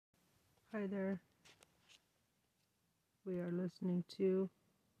Hi there. We are listening to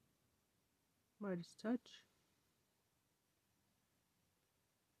MeidasTouch.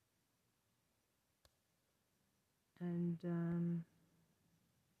 And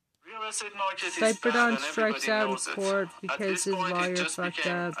Diaperdon strikes out in court because his lawyer fucked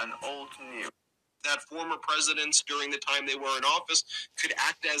up. That former presidents, during the time they were in office, could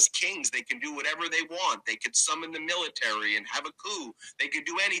act as kings. They can do whatever they want. They could summon the military and have a coup. They could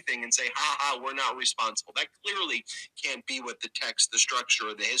do anything and say, ha ha, we're not responsible. That clearly can't be what the text, the structure,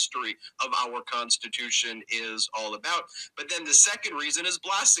 or the history of our Constitution is all about. But then the second reason is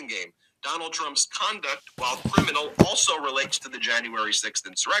blasting game. Donald Trump's conduct, while criminal, also relates to the January 6th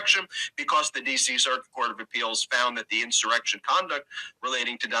insurrection because the D.C. Circuit Court of Appeals found that the insurrection conduct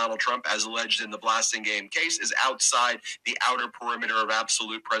relating to Donald Trump, as alleged in the blasting game case, is outside the outer perimeter of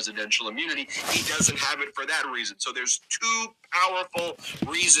absolute presidential immunity. He doesn't have it for that reason. So there's two powerful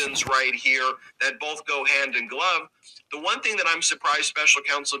reasons right here that both go hand in glove. The one thing that I'm surprised Special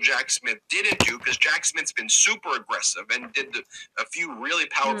Counsel Jack Smith didn't do, because Jack Smith's been super aggressive and did a few really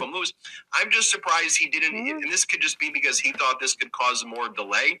powerful moves, I'm just surprised he didn't, and this could just be because he thought this could cause more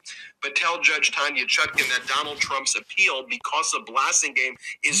delay, but tell Judge Tanya Chutkan that Donald Trump's appeal, because of blasting game,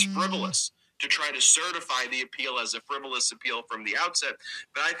 is frivolous, to try to certify the appeal as a frivolous appeal from the outset.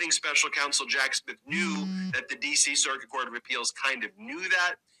 But I think Special Counsel Jack Smith knew that the D.C. Circuit Court of Appeals kind of knew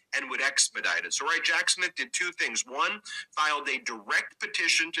that and would expedite it. So, right, Jack Smith did two things. One, filed a direct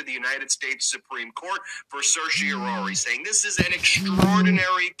petition to the United States Supreme Court for certiorari, saying this is an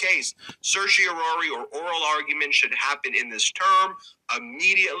extraordinary case. Certiorari, or oral argument, should happen in this term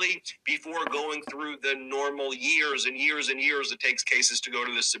immediately before going through the normal years and years and years it takes cases to go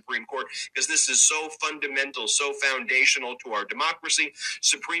to the Supreme Court, because this is so fundamental, so foundational to our democracy.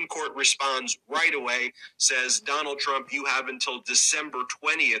 Supreme Court responds right away, says, Donald Trump, you have until December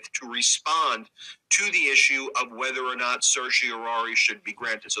 20th to respond to the issue of whether or not certiorari should be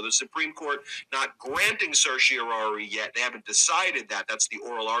granted. So the Supreme Court not granting certiorari yet. They haven't decided that. That's the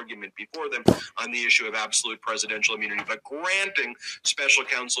oral argument before them on the issue of absolute presidential immunity, but granting Special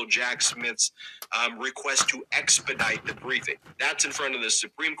Counsel Jack Smith's request to expedite the briefing. That's in front of the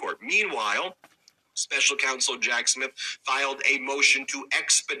Supreme Court. Meanwhile, Special Counsel Jack Smith filed a motion to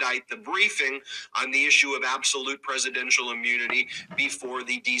expedite the briefing on the issue of absolute presidential immunity before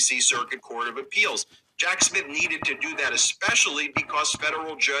the D.C. Circuit Court of Appeals. Jack Smith needed to do that especially because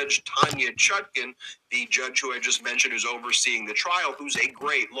federal judge Tanya Chutkan, the judge who I just mentioned who's overseeing the trial, who's a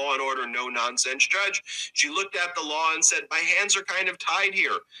great law and order, no-nonsense judge, she looked at the law and said, my hands are kind of tied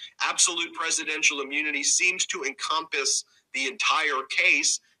here. Absolute presidential immunity seems to encompass the entire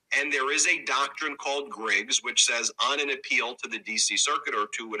case, and there is a doctrine called Griggs, which says on an appeal to the D.C. Circuit or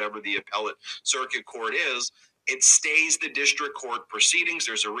to whatever the appellate circuit court is, it stays the district court proceedings.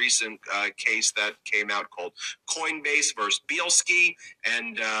 There's a recent case that came out called Coinbase versus Bielski,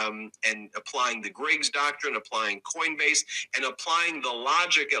 and applying the Griggs doctrine, applying Coinbase, and applying the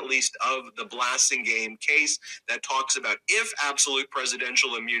logic, at least, of the blasting game case that talks about if absolute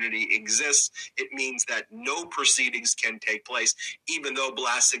presidential immunity exists, it means that no proceedings can take place, even though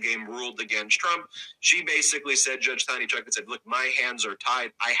blasting game ruled against Trump. She basically said, Judge Tanya Chutkan said, look, my hands are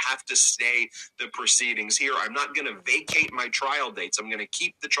tied. I have to stay the proceedings here. I'm not going to vacate my trial dates. I'm going to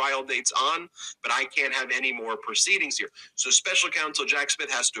keep the trial dates on, but I can't have any more proceedings here. So Special Counsel Jack Smith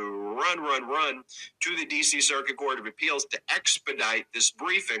has to run to the D.C. Circuit Court of Appeals to expedite this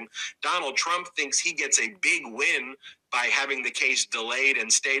briefing. Donald Trump thinks he gets a big win by having the case delayed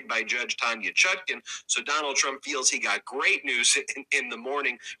and stayed by Judge Tanya Chutkan. So Donald Trump feels he got great news in the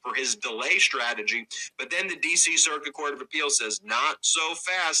morning for his delay strategy. But then the D.C. Circuit Court of Appeals says, not so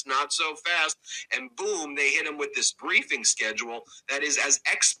fast, not so fast. And boom, they hit him with this briefing schedule that is as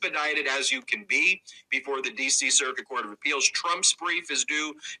expedited as you can be before the D.C. Circuit Court of Appeals. Trump's brief is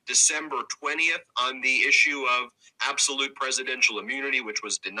due December 20th on the issue of absolute presidential immunity, which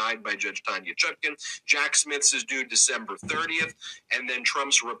was denied by Judge Tanya Chutkan. Jack Smith's is due December 30th, and then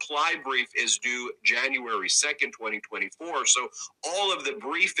Trump's reply brief is due January 2nd, 2024. So all of the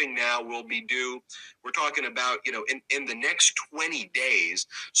briefing now will be due, we're talking about, in the next 20 days.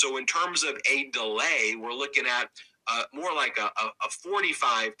 So in terms of a delay, we're looking at more like a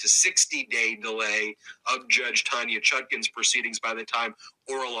 45 to 60-day delay of Judge Tanya Chutkan's proceedings by the time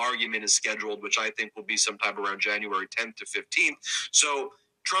oral argument is scheduled, which I think will be sometime around January 10th to 15th. So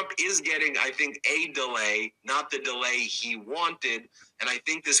Trump is getting, I think, a delay, not the delay he wanted, and I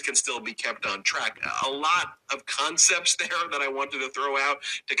think this can still be kept on track. A lot of concepts there that I wanted to throw out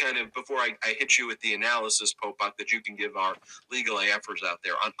to kind of, before I hit you with the analysis, Popok, that you can give our legal AFers out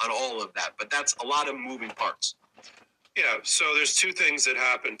there on all of that. But that's a lot of moving parts. Yeah, so there's two things that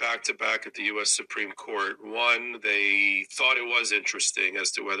happened back to back at the U.S. Supreme Court. One, they thought it was interesting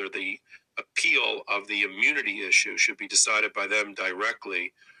as to whether the appeal of the immunity issue should be decided by them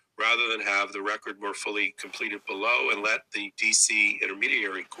directly rather than have the record more fully completed below and let the D.C.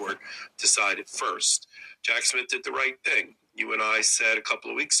 Intermediary Court decide it first. Jack Smith did the right thing. You and I said a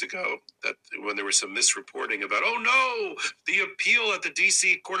couple of weeks ago that when there was some misreporting about, oh no, the appeal at the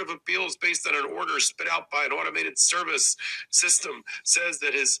D.C. Court of Appeals based on an order spit out by an automated service system says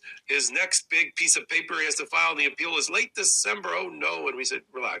that his next big piece of paper he has to file in the appeal is late December. Oh no. And we said,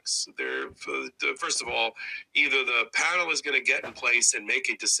 relax. First of all, either the panel is going to get in place and make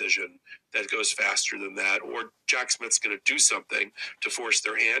a decision that goes faster than that, or Jack Smith's going to do something to force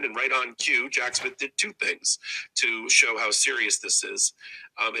their hand. And right on cue, Jack Smith did two things to show how serious this is.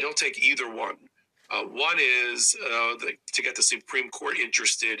 It'll take either one. One is to get the Supreme Court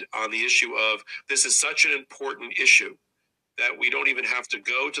interested on the issue of this is such an important issue that we don't even have to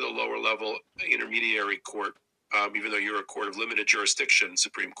go to the lower level intermediary court. Even though you're a court of limited jurisdiction,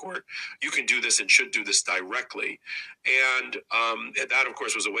 Supreme Court, you can do this and should do this directly. And that, of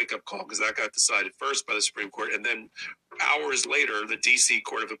course, was a wake-up call because that got decided first by the Supreme Court. And then hours later, the D.C.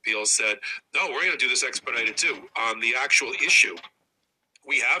 Court of Appeals said, no, we're going to do this expedited too. On the actual issue,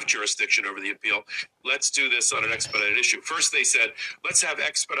 we have jurisdiction over the appeal. Let's do this on an expedited issue. First, they said, let's have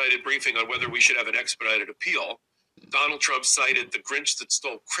expedited briefing on whether we should have an expedited appeal. Donald Trump cited The Grinch That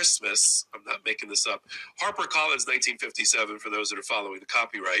Stole Christmas. I'm not making this up. HarperCollins, 1957, for those that are following the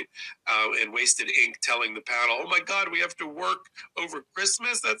copyright, and Wasted Ink telling the panel, oh my God, we have to work over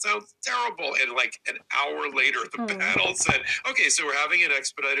Christmas? That sounds terrible. And like an hour later, the panel said, okay, so we're having an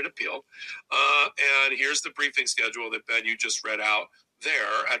expedited appeal. And here's the briefing schedule that, Ben, you just read out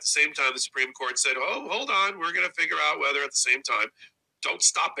there. At the same time, the Supreme Court said, oh, hold on, we're going to figure out whether at the same time, don't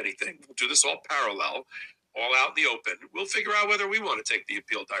stop anything. We'll do this all parallel. All out in the open. We'll figure out whether we want to take the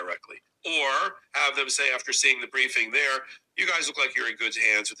appeal directly or have them say after seeing the briefing there, you guys look like you're in good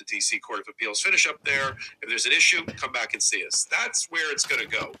hands with the D.C. Court of Appeals. Finish up there. If there's an issue, come back and see us. That's where it's going to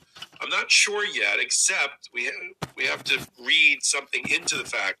go. I'm not sure yet, except we have to read something into the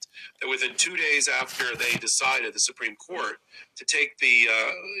fact that within 2 days after they decided, the Supreme Court, to take the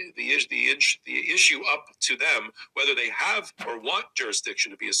issue up to them, whether they have or want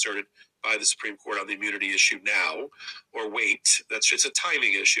jurisdiction to be asserted by the Supreme Court on the immunity issue now, or wait. It's a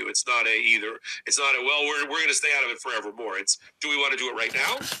timing issue. It's not well, we're going to stay out of it forevermore. It's, do we want to do it right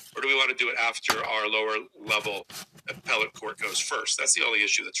now, or do we want to do it after our lower level appellate court goes first? That's the only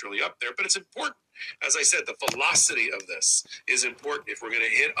issue that's really up there, but it's important. As I said, the velocity of this is important. If we're going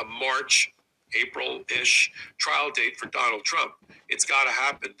to hit a March, April-ish trial date for Donald Trump, it's got to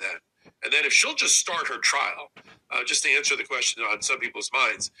happen then. And then if she'll just start her trial, just to answer the question on some people's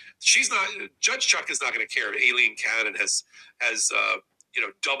minds, Judge Chuck is not going to care if Aileen Cannon has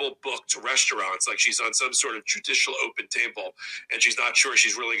double booked restaurants, like she's on some sort of judicial open table, and she's not sure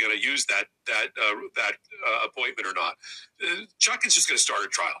she's really going to use that appointment or not. Chuck is just going to start a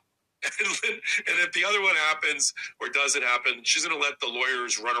trial. And if the other one happens or doesn't happen, she's going to let the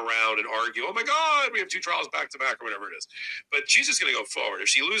lawyers run around and argue, oh my God, we have 2 trials back to back or whatever it is. But she's just going to go forward. If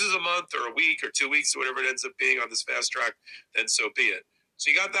she loses a month or a week or 2 weeks or whatever it ends up being on this fast track, then so be it.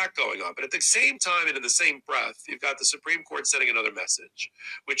 So you got that going on. But at the same time and in the same breath, you've got the Supreme Court sending another message,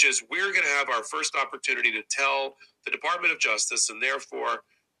 which is we're going to have our first opportunity to tell the Department of Justice and therefore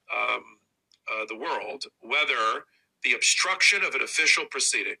the world whether the obstruction of an official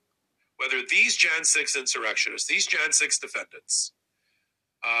proceeding, whether these Jan 6 insurrectionists, these Jan 6 defendants,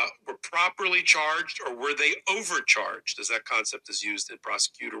 were properly charged or were they overcharged, as that concept is used in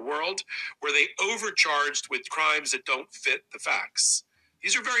prosecutor world? Were they overcharged with crimes that don't fit the facts?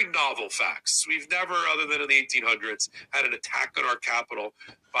 These are very novel facts. We've never, other than in the 1800s, had an attack on our capital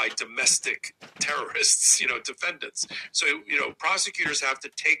by domestic terrorists, defendants. So, prosecutors have to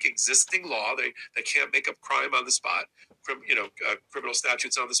take existing law. They can't make up crime on the spot. Criminal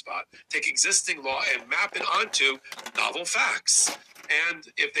statutes on the spot, take existing law and map it onto novel facts. And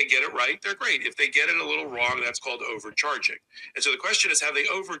if they get it right, they're great. If they get it a little wrong, that's called overcharging. And so the question is, have they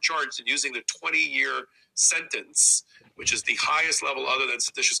overcharged in using the 20-year sentence, which is the highest level other than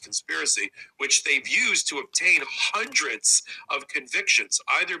seditious conspiracy, which they've used to obtain hundreds of convictions,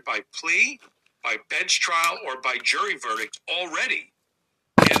 either by plea, by bench trial, or by jury verdict already.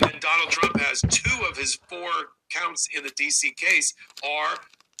 And then Donald Trump has 2 of his 4 counts in the D.C. case are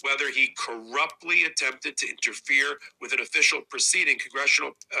whether he corruptly attempted to interfere with an official proceeding,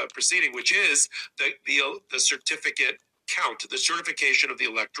 congressional proceeding, which is the certificate count, the certification of the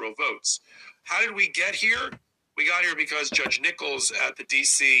electoral votes. How did we get here? We got here because Judge Nichols at the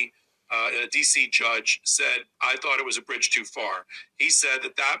D.C. a D.C. judge said, I thought it was a bridge too far. He said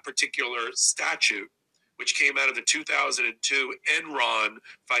that that particular statute, which came out of the 2002 Enron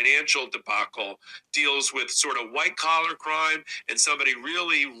financial debacle, deals with sort of white-collar crime and somebody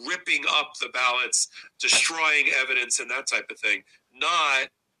really ripping up the ballots, destroying evidence and that type of thing, not,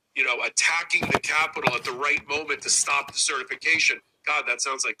 attacking the Capitol at the right moment to stop the certification. God, that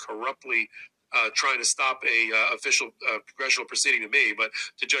sounds like corruptly trying to stop a official congressional proceeding to me. But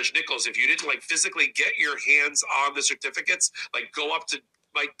to Judge Nichols, if you didn't physically get your hands on the certificates, go up to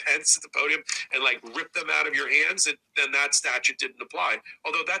Mike Pence at the podium and rip them out of your hands, then that statute didn't apply.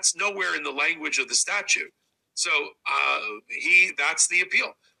 Although that's nowhere in the language of the statute. So that's the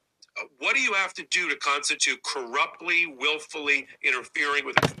appeal. What do you have to do to constitute corruptly, willfully interfering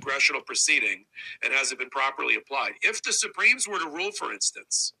with a congressional proceeding, and has it been properly applied? If the Supremes were to rule, for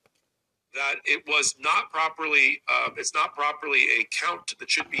instance, that it was not properly, it's not properly a count that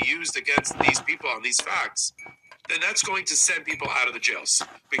should be used against these people on these facts, then that's going to send people out of the jails,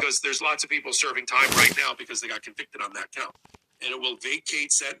 because there's lots of people serving time right now because they got convicted on that count. And it will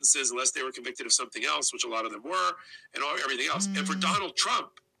vacate sentences unless they were convicted of something else, which a lot of them were, and everything else. And for Donald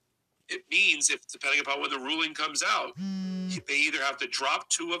Trump, it means, depending upon when the ruling comes out, they either have to drop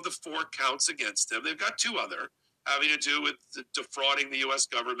 2 of the 4 counts against him. They've got 2 other having to do with defrauding the U.S.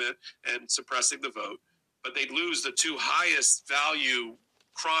 government and suppressing the vote. But they'd lose the 2 highest value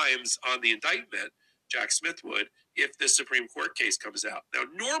crimes on the indictment, Jack Smith would, if this Supreme Court case comes out. Now,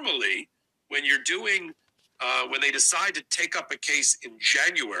 normally, when you're doing, when they decide to take up a case in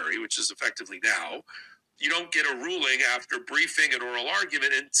January, which is effectively now, you don't get a ruling after briefing and oral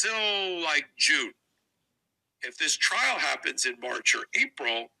argument until June. If this trial happens in March or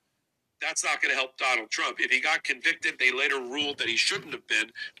April, that's not going to help Donald Trump. If he got convicted, they later ruled that he shouldn't have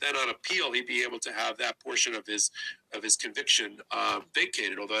been, then on appeal, he'd be able to have that portion of his conviction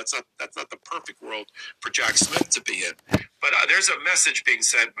vacated, although that's not the perfect world for Jack Smith to be in. But there's a message being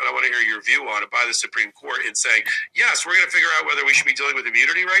sent, but I want to hear your view on it, by the Supreme Court in saying, yes, we're going to figure out whether we should be dealing with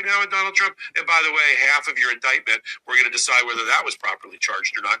immunity right now with Donald Trump. And by the way, half of your indictment, we're going to decide whether that was properly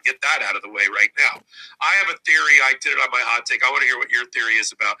charged or not. Get that out of the way right now. I have a theory. I did it on my hot take. I want to hear what your theory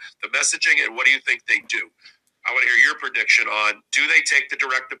is about the messaging and what do you think they do. I want to hear your prediction on, do they take the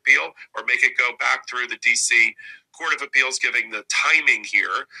direct appeal or make it go back through the D.C. Court of Appeals, giving the timing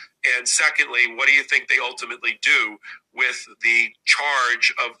here? And secondly, what do you think they ultimately do with the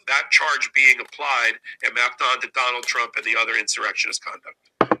charge of that charge being applied and mapped on to Donald Trump and the other insurrectionist conduct?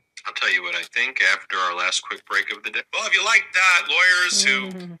 I'll tell you what I think after our last quick break of the day. Well, if you like that, lawyers who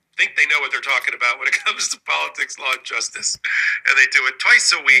think they know what they're talking about when it comes to politics, law, and justice, and they do it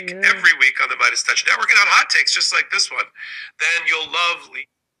twice a week, every week on the MeidasTouch Network and on hot takes just like this one, then you'll love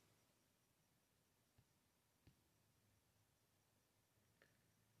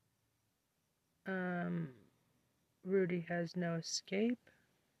Rudy has no escape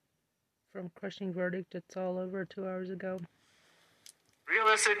from crushing verdict. It's all over 2 hours ago. Real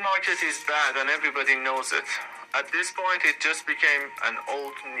estate market is bad and everybody knows it. At this point, it just became an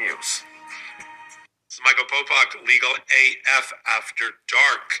old news. This is Michael Popak, Legal AF After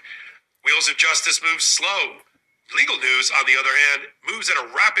Dark. Wheels of justice move slow. Legal news, on the other hand, moves at a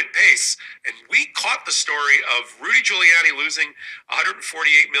rapid pace. And we caught the story of Rudy Giuliani losing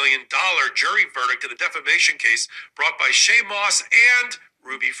 $148 million jury verdict in the defamation case brought by Shay Moss and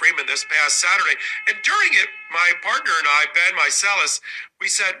Ruby Freeman this past Saturday. And during it, my partner and I, Ben Mycelis, we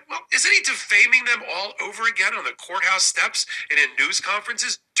said, well, isn't he defaming them all over again on the courthouse steps and in news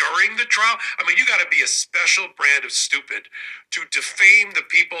conferences during the trial? I mean, you got to be a special brand of stupid to defame the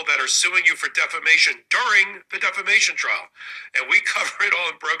people that are suing you for defamation during the defamation trial. And we covered it all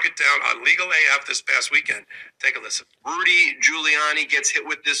and broke it down on Legal AF this past weekend. Take a listen. Rudy Giuliani gets hit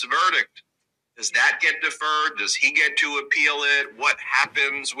with this verdict. Does that get deferred? Does he get to appeal it? What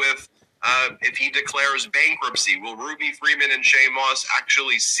happens with if he declares bankruptcy? Will Ruby Freeman and Shay Moss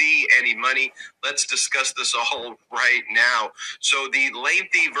actually see any money? Let's discuss this all right now. So the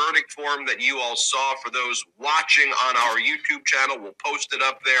lengthy verdict form that you all saw, for those watching on our YouTube channel, we'll post it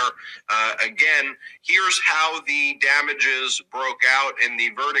up there. Again, here's how the damages broke out in the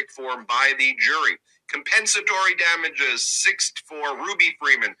verdict form by the jury. Compensatory damages for Ruby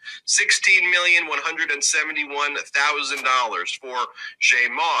Freeman, $16,171,000. For Shay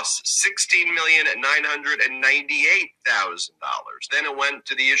Moss, $16,998,000. Then it went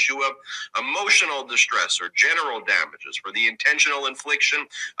to the issue of emotional distress or general damages for the intentional infliction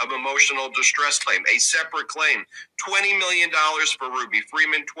of emotional distress claim, a separate claim. $20 million for Ruby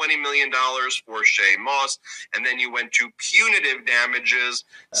Freeman, $20 million for Shay Moss, and then you went to punitive damages,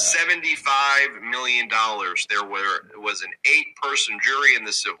 $75 million million. There was an 8-person jury in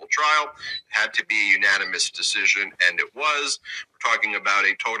the civil trial. It had to be a unanimous decision, and it was. We're talking about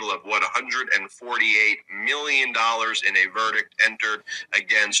a total of, $148 million in a verdict entered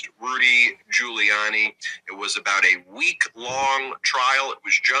against Rudy Giuliani. It was about a week-long trial. It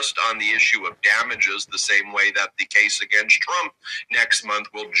was just on the issue of damages, the same way that the case against Trump next month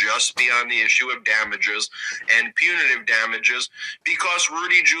will just be on the issue of damages and punitive damages, because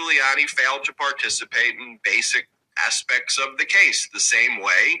Rudy Giuliani failed to participate in basic aspects of the case. The same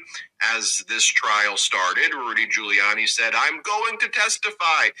way as this trial started, Rudy Giuliani said, "I'm going to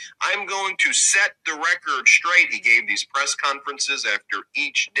testify. I'm going to set the record straight." He gave these press conferences after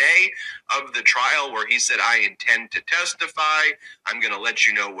each day of the trial where he said, "I intend to testify. I'm going to let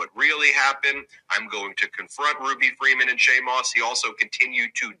you know what really happened. I'm going to confront Ruby Freeman and Shay Moss." He also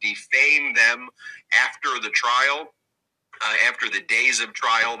continued to defame them after the trial. After the days of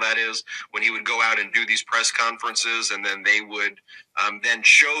trial, that is, when he would go out and do these press conferences, and then they would then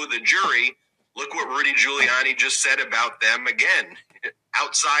show the jury, look what Rudy Giuliani just said about them again.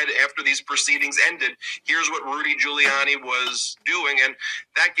 Outside, after these proceedings ended, here's what Rudy Giuliani was doing. And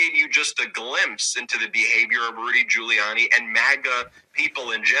that gave you just a glimpse into the behavior of Rudy Giuliani and MAGA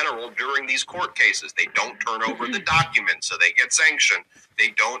people in general during these court cases. They don't turn over the documents, so they get sanctioned. They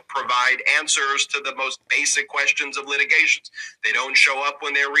don't provide answers to the most basic questions of litigations. They don't show up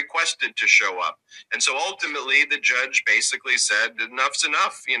when they're requested to show up. And so ultimately, the judge basically said, enough's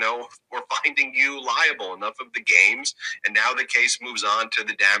enough, we're finding you liable, enough of the games. And now the case moves on to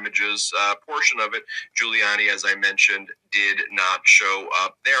the damages portion of it. Giuliani, as I mentioned, did not show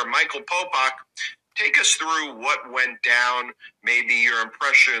up there. Michael Popak, take us through what went down, maybe your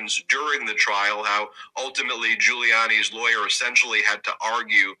impressions during the trial, how ultimately Giuliani's lawyer essentially had to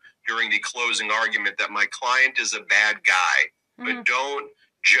argue during the closing argument that my client is a bad guy, but don't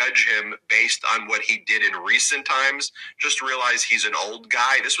judge him based on what he did in recent times. Just realize he's an old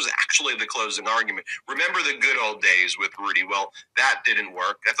guy. This was actually the closing argument. Remember the good old days with Rudy? Well, that didn't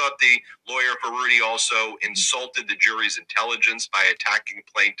work. I thought the lawyer for Rudy also insulted the jury's intelligence by attacking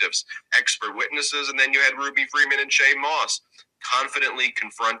plaintiffs' expert witnesses. And then you had Ruby Freeman and Shay Moss confidently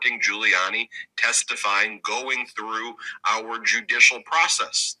confronting Giuliani, testifying, going through our judicial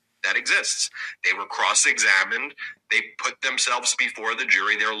process that exists. They were cross-examined. They put themselves before the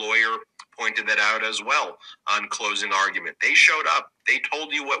jury. Their lawyer pointed that out as well on closing argument. They showed up. They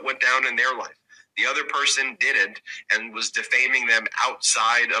told you what went down in their life. The other person didn't and was defaming them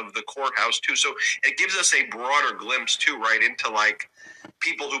outside of the courthouse too. So it gives us a broader glimpse too, right, into like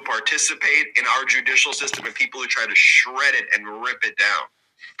people who participate in our judicial system and people who try to shred it and rip it down.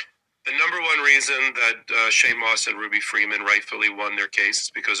 The number one reason that Shay Moss and Ruby Freeman rightfully won their case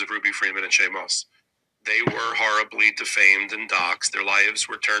is because of Ruby Freeman and Shay Moss. They were horribly defamed and doxxed. Their lives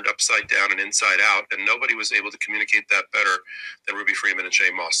were turned upside down and inside out, and nobody was able to communicate that better than Ruby Freeman and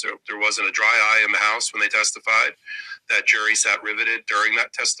Shay Moss. So there wasn't a dry eye in the house when they testified. That jury sat riveted during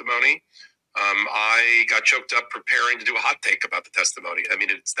that testimony. I got choked up preparing to do a hot take about the testimony. I mean,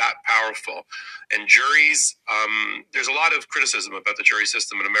 it's that powerful. And juries, there's a lot of criticism about the jury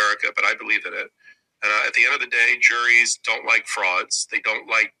system in America, but I believe in it. And at the end of the day, juries don't like frauds. They don't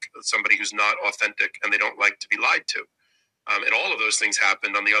like somebody who's not authentic, and they don't like to be lied to. And all of those things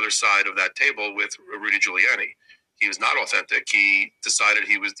happened on the other side of that table with Rudy Giuliani. He was not authentic. He decided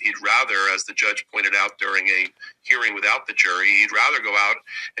he'd rather, as the judge pointed out during a hearing without the jury, he'd rather go out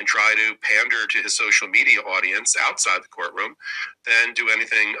and try to pander to his social media audience outside the courtroom than do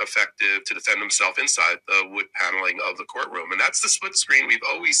anything effective to defend himself inside the wood paneling of the courtroom. And that's the split screen we've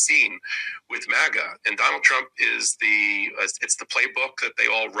always seen with MAGA. And Donald Trump it's the playbook that they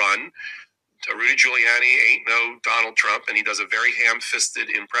all run. Rudy Giuliani ain't no Donald Trump, and he does a very ham-fisted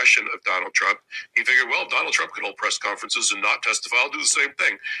impression of Donald Trump. He figured, well, Donald Trump can hold press conferences and not testify. I'll do the same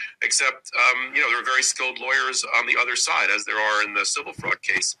thing. Except, there are very skilled lawyers on the other side, as there are in the civil fraud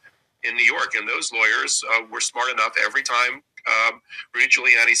case in New York. And those lawyers were smart enough every time Rudy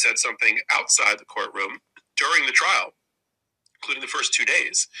Giuliani said something outside the courtroom during the trial, including the first 2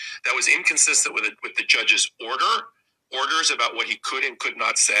 days, that was inconsistent with the judge's orders about what he could and could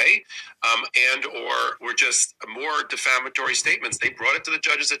not say, and or were just more defamatory statements. They brought it to the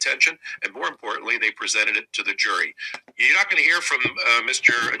judge's attention, and more importantly, they presented it to the jury. You're not going to hear from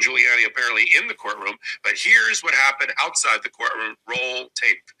Mr. Giuliani apparently in the courtroom, but here's what happened outside the courtroom. Roll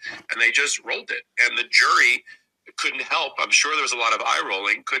tape. And they just rolled it. And the jury couldn't help. I'm sure there was a lot of eye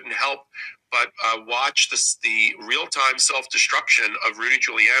rolling, couldn't help but watch the real-time self-destruction of Rudy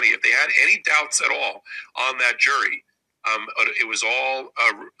Giuliani. If they had any doubts at all on that jury, it was all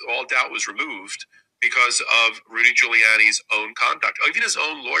doubt was removed because of Rudy Giuliani's own conduct. Even his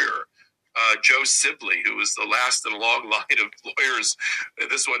own lawyer Joe Sibley, who was the last in a long line of lawyers.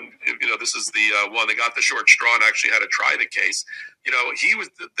 This one, this is the one that got the short straw and actually had to try the case. He was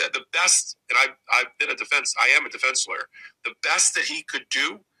the best, and I am a defense lawyer. The best that he could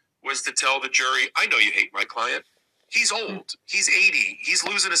do was to tell the jury, I know you hate my client. He's old. He's 80. He's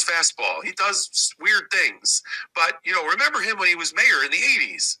losing his fastball. He does weird things. But, remember him when he was mayor in the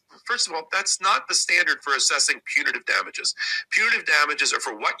 80s. First of all, that's not the standard for assessing punitive damages. Punitive damages are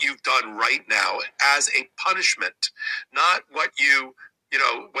for what you've done right now as a punishment, not what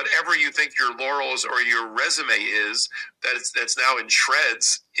whatever you think your laurels or your resume is that's now in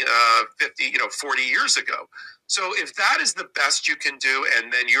shreds 40 years ago. So if that is the best you can do,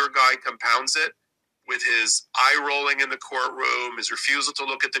 and then your guy compounds it with his eye rolling in the courtroom, his refusal to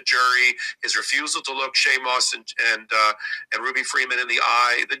look at the jury, his refusal to look Shamos and Ruby Freeman in the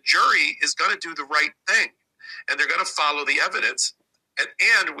eye, the jury is going to do the right thing, and they're going to follow the evidence.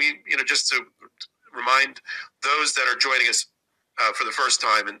 And we, just to remind those that are joining us for the first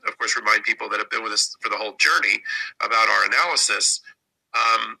time, and of course remind people that have been with us for the whole journey about our analysis.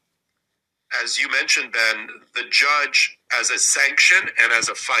 As you mentioned, Ben, the judge, as a sanction and as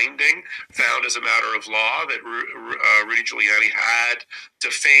a finding, found as a matter of law that Rudy Giuliani had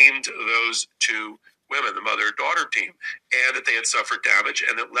defamed those two women, the mother-daughter team, and that they had suffered damage,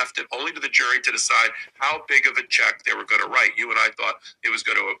 and it left it only to the jury to decide how big of a check they were going to write. You and I thought it was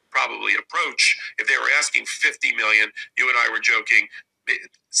going to probably approach, if they were asking $50 million, you and I were joking,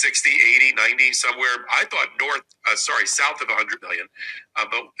 60, 80, 90, somewhere. I thought south of 100 million. But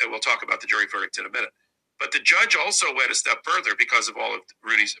we'll talk about the jury verdict in a minute. But the judge also went a step further because of all of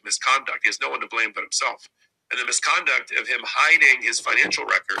Rudy's misconduct. He has no one to blame but himself. And the misconduct of him hiding his financial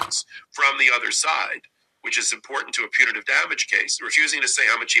records from the other side, which is important to a punitive damage case, refusing to say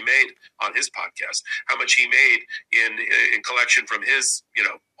how much he made on his podcast, how much he made in collection from his,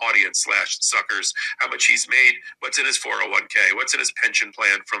 audience / suckers, how much he's made, what's in his 401k, what's in his pension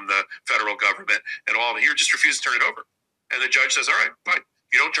plan from the federal government, and all. He just refused to turn it over. And the judge says, all right, fine. If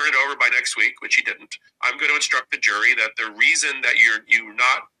you don't turn it over by next week, which he didn't, I'm going to instruct the jury that the reason that you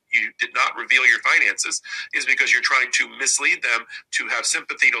did not reveal your finances is because you're trying to mislead them to have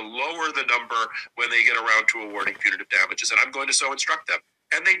sympathy to lower the number when they get around to awarding punitive damages. And I'm going to so instruct them.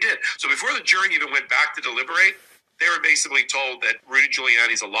 And they did. So before the jury even went back to deliberate, they were basically told that Rudy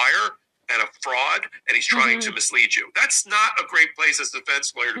Giuliani's a liar and a fraud, and he's trying to mislead you. That's not a great place as a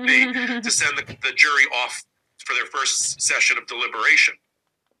defense lawyer to be, to send the jury off for their first session of deliberation.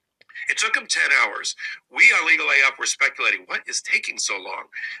 It took them 10 hours. We on Legal AF were speculating, what is taking so long?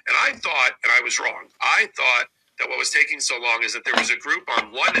 And I thought, and I was wrong, I thought that what was taking so long is that there was a group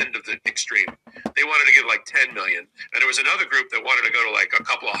on one end of the extreme. They wanted to give like 10 million. And there was another group that wanted to go to like a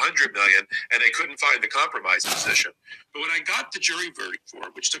couple of $100 million, and they couldn't find the compromise position. But when I got the jury verdict for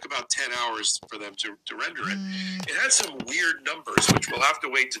it, which took about 10 hours for them to render it, it had some weird numbers, which we'll have to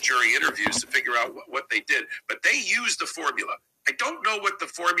wait to jury interviews to figure out what they did. But they used a formula. I don't know what the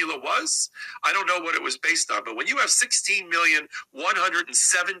formula was. I don't know what it was based on. But when you have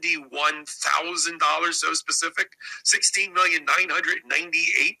 $16,171,000, so specific,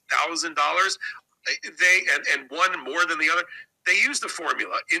 $16,998,000, and one more than the other, they use the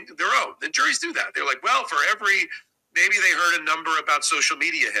formula in their own. And juries do that. They're like, well, for every, maybe they heard a number about social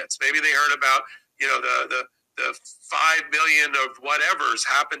media hits. Maybe they heard about, the 5 million of whatever's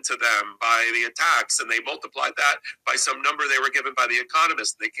happened to them by the attacks, and they multiplied that by some number they were given by the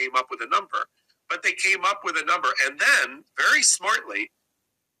Economist. They came up with a number, but they came up with a number, and then very smartly,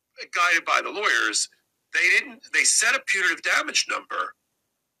 guided by the lawyers, they set a punitive damage number.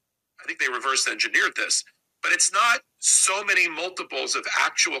 I think they reverse engineered this, but it's not so many multiples of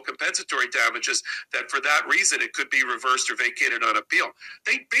actual compensatory damages that for that reason it could be reversed or vacated on appeal.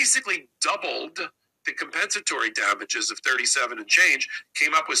 They basically doubled the compensatory damages of 37 and change,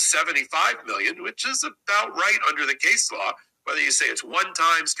 came up with 75 million, which is about right under the case law, whether you say it's 1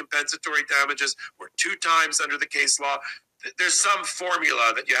 times compensatory damages or 2 times under the case law. There's some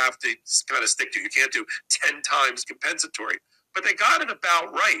formula that you have to kind of stick to. You can't do 10 times compensatory, but they got it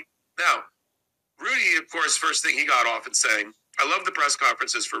about right. Now, Rudy, of course, first thing he got off and saying, I love the press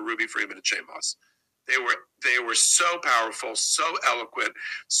conferences for Ruby Freeman and Shamos. They were so powerful, so eloquent,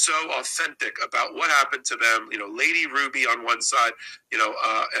 so authentic about what happened to them. Lady Ruby on one side,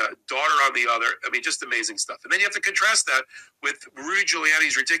 daughter on the other. I mean, just amazing stuff. And then you have to contrast that with Rudy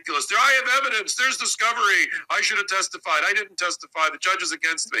Giuliani's ridiculous. There, I have evidence. There's discovery. I should have testified. I didn't testify. The judge is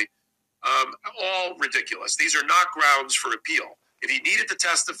against me. All ridiculous. These are not grounds for appeal. If he needed to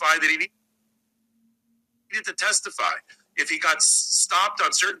testify, that he needed to testify. If he got stopped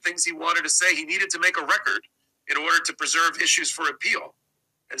on certain things he wanted to say, he needed to make a record in order to preserve issues for appeal.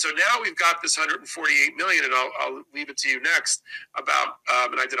 And so now we've got this 148 million, and I'll leave it to you next about,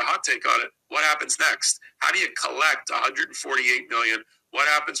 and I did a hot take on it. What happens next? How do you collect 148 million? What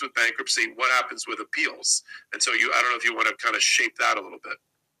happens with bankruptcy? What happens with appeals? And so I don't know if you want to kind of shape that a little bit.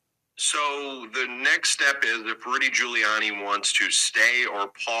 So the next step is if Rudy Giuliani wants to stay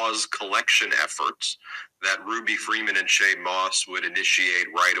or pause collection efforts that Ruby Freeman and Shay Moss would initiate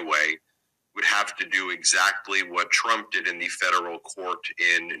right away, would have to do exactly what Trump did in the federal court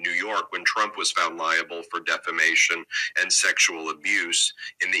in New York when Trump was found liable for defamation and sexual abuse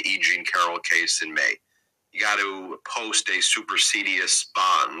in the E. Jean Carroll case in May. You got to post a supersedious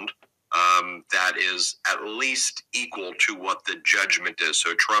bond that is at least equal to what the judgment is.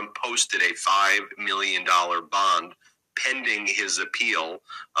 So Trump posted a $5 million bond pending his appeal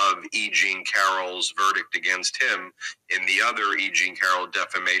of E. Jean Carroll's verdict against him in the other E. Jean Carroll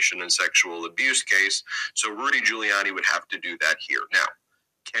defamation and sexual abuse case. So Rudy Giuliani would have to do that here. Now,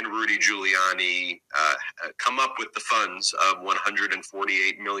 can Rudy Giuliani come up with the funds of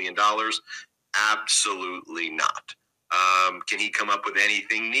 $148 million? Absolutely not. Can he come up with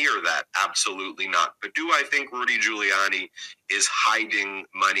anything near that? Absolutely not. But do I think Rudy Giuliani is hiding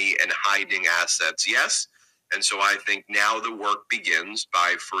money and hiding assets? Yes. And so I think now the work begins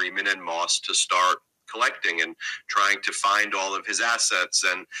by Freeman and Moss to start collecting and trying to find all of his assets.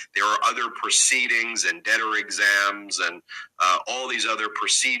 And there are other proceedings and debtor exams and all these other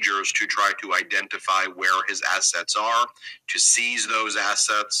procedures to try to identify where his assets are, to seize those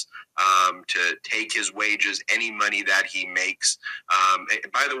assets, to take his wages, any money that he makes.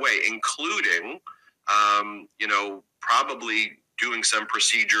 By the way, including, probably doing some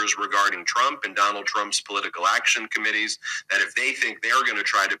procedures regarding Trump and Donald Trump's political action committees, that if they think they're going to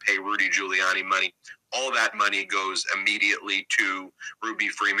try to pay Rudy Giuliani money, all that money goes immediately to Ruby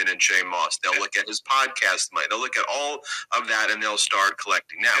Freeman and Shay Moss. They'll look at his podcast money. They'll look at all of that, and they'll start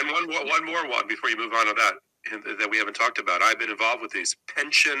collecting. Now, and one more before you move on to that we haven't talked about. I've been involved with these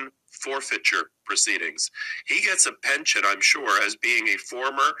pension forfeiture proceedings. He gets a pension, I'm sure, as being a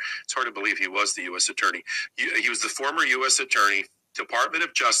former, it's hard to believe he was the U.S. attorney. He was the former U.S. attorney, Department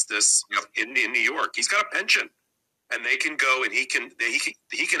of Justice in New York. He's got a pension, and they can go and he can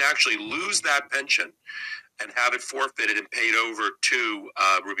actually lose that pension and have it forfeited and paid over to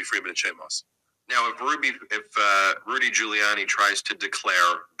Ruby Freeman and Shay Moss. Now, if Rudy Giuliani tries to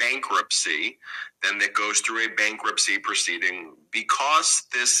declare bankruptcy, then that goes through a bankruptcy proceeding. Because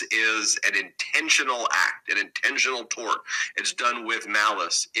this is an intentional act, an intentional tort, it's done with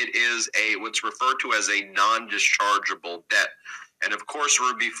malice. It is what's referred to as a non-dischargeable debt. And of course,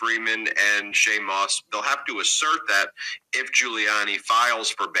 Ruby Freeman and Shay Moss, they'll have to assert that if Giuliani files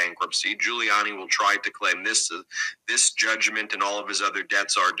for bankruptcy, Giuliani will try to claim this judgment and all of his other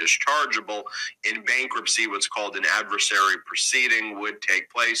debts are dischargeable. In bankruptcy, what's called an adversary proceeding would take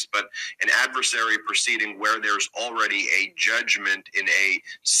place, but an adversary proceeding where there's already a judgment in a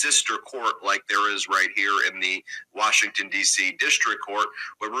sister court like there is right here in the Washington, D.C. District Court,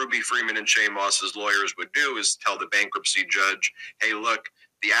 what Ruby Freeman and Shay Moss's lawyers would do is tell the bankruptcy judge, hey, look,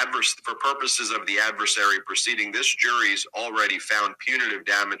 for purposes of the adversary proceeding, this jury's already found punitive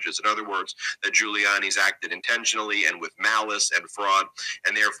damages. In other words, that Giuliani's acted intentionally and with malice and fraud,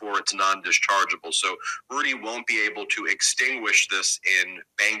 and therefore it's non-dischargeable. So Rudy won't be able to extinguish this in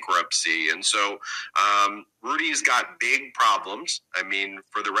bankruptcy. And so Rudy's got big problems. I mean,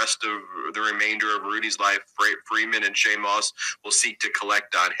 for the rest of the remainder of Rudy's life, Freeman and Shay Moss will seek to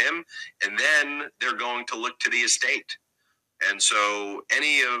collect on him, and then they're going to look to the estate. And so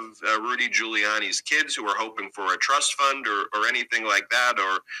any of Rudy Giuliani's kids who are hoping for a trust fund or anything like that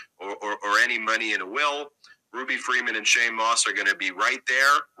or any money in a will, Ruby Freeman and Shay Moss are going to be right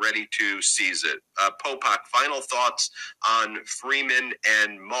there ready to seize it. Popak, final thoughts on Freeman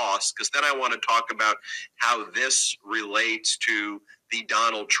and Moss, because then I want to talk about how this relates to the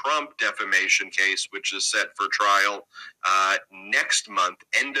Donald Trump defamation case, which is set for trial next month,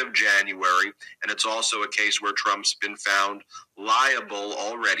 end of January. And it's also a case where Trump's been found liable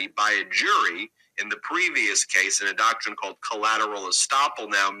already by a jury in the previous case, and a doctrine called collateral estoppel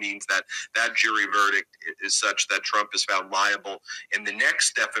now means that that jury verdict is such that Trump is found liable in the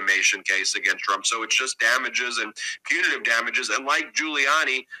next defamation case against Trump. So it's just damages and punitive damages. And like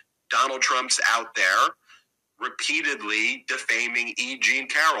Giuliani, Donald Trump's out there repeatedly defaming E. Jean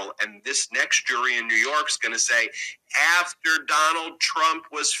Carroll. And this next jury in New York is going to say, after Donald Trump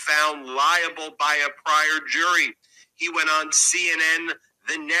was found liable by a prior jury, he went on CNN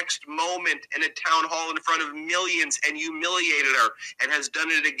the next moment in a town hall in front of millions and humiliated her, and has done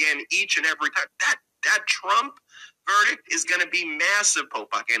it again each and every time. That Trump verdict is going to be massive,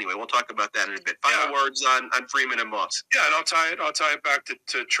 Popak. Anyway, we'll talk about that in a bit. Final words on Freeman and Moss. Yeah, and I'll tie it back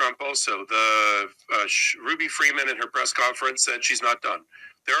to Trump also. The Ruby Freeman in her press conference said she's not done.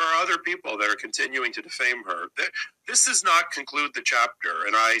 There are other people that are continuing to defame her. This does not conclude the chapter,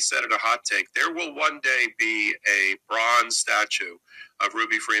 and I said in a hot take, there will one day be a bronze statue of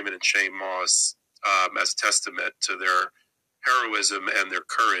Ruby Freeman and Shane Moss as testament to their heroism and their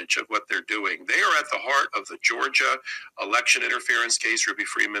courage of what they're doing. They are at the heart of the Georgia election interference case, Ruby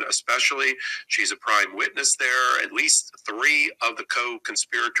Freeman especially. She's a prime witness there. At least 3 of the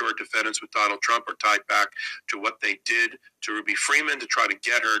co-conspirator defendants with Donald Trump are tied back to what they did to Ruby Freeman to try to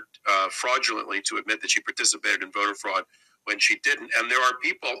get her fraudulently to admit that she participated in voter fraud when she didn't. And there are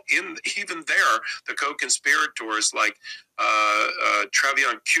people even there, the co-conspirators like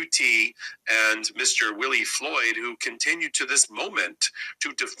Travion Cutie and Mr. Willie Floyd, who continue to this moment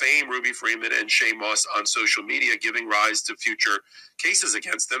to defame Ruby Freeman and Shane Moss on social media, giving rise to future cases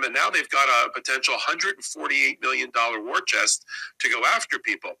against them. And now they've got a potential $148 million war chest to go after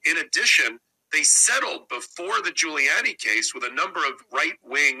people. In addition, they settled before the Giuliani case with a number of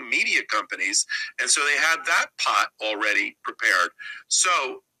right-wing media companies, and so they had that pot already prepared.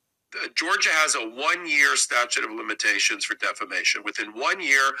 So Georgia has a 1-year statute of limitations for defamation. Within 1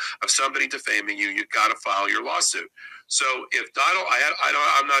 year of somebody defaming you, you've got to file your lawsuit. So if Donald,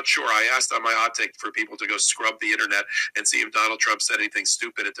 I'm not sure. I asked on my hot take for people to go scrub the internet and see if Donald Trump said anything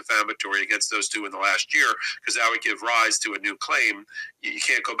stupid and defamatory against those 2 in the last year, because that would give rise to a new claim. You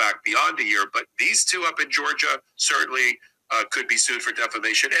can't go back beyond a year. But these 2 up in Georgia certainly could be sued for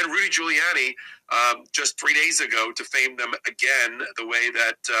defamation. And Rudy Giuliani, just 3 days ago, defamed them again the way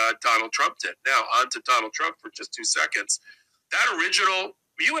that Donald Trump did. Now, on to Donald Trump for just 2 seconds. That original,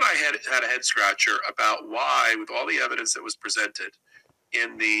 you and I had a head scratcher about why, with all the evidence that was presented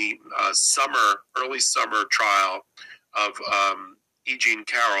in the early summer trial of E. Jean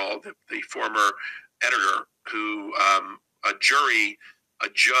Carroll, the former editor, who a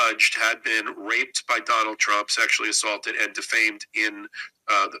judge had been raped by Donald Trump, sexually assaulted, and defamed in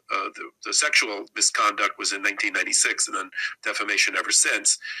the sexual misconduct was in 1996, and then defamation ever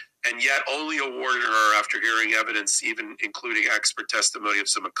since, and yet only awarded her, after hearing evidence, even including expert testimony of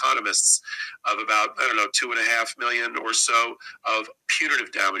some economists, of about, $2.5 million or so of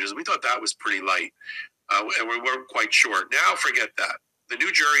punitive damages. We thought that was pretty light, and we weren't quite sure. Now, forget that. The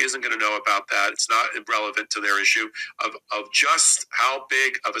new jury isn't going to know about that. It's not relevant to their issue of just how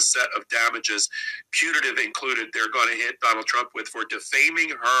big of a set of damages, punitive included, they're going to hit Donald Trump with for defaming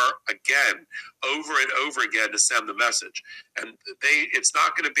her again, over and over again, to send the message. And it's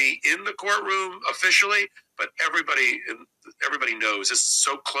not going to be in the courtroom officially, but everybody knows this is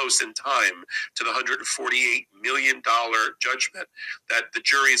so close in time to the $148 million judgment that the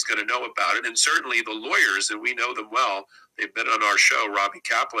jury is going to know about it. And certainly the lawyers, and we know them well, they've been on our show, Robbie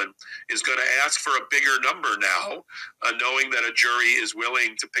Kaplan, is going to ask for a bigger number now, knowing that a jury is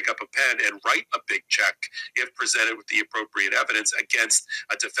willing to pick up a pen and write a big check if presented with the appropriate evidence against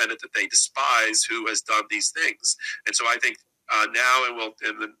a defendant that they despise who has done these things. And so I think now,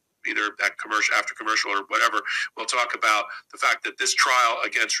 and either at commercial, after commercial, or whatever, we'll talk about the fact that this trial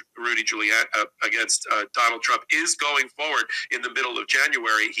against Rudy Giuliani, against Donald Trump, is going forward in the middle of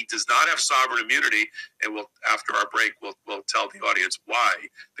January. He does not have sovereign immunity, and after our break, we'll tell the audience why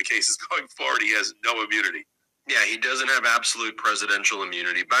the case is going forward. He has no immunity. Yeah, he doesn't have absolute presidential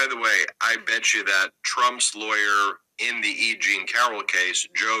immunity. By the way, I bet you that Trump's lawyer in the E. Jean Carroll case,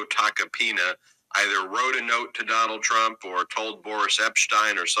 Joe Tacopina, either wrote a note to Donald Trump or told Boris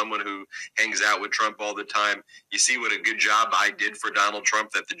Epstein or someone who hangs out with Trump all the time, you see what a good job I did for Donald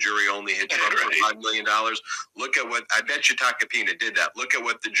Trump, that the jury only hit Trump for $5 million. Look at what, I bet you Tacopina did that. Look at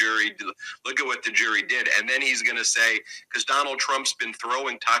what the jury did. And then he's going to say, because Donald Trump's been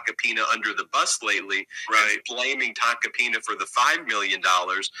throwing Tacopina under the bus lately, right, and blaming Tacopina for the $5 million.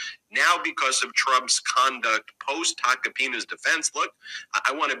 Now, because of Trump's conduct post Tacopina's defense, look,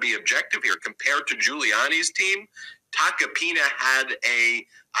 I want to be objective here. Compared to Giuliani's team, Tacopina had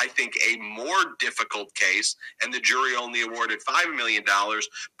I think a more difficult case, and the jury only awarded $5 million.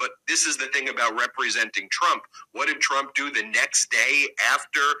 But this is the thing about representing Trump. What did Trump do the next day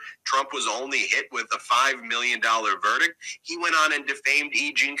after Trump was only hit with a $5 million verdict? He went on and defamed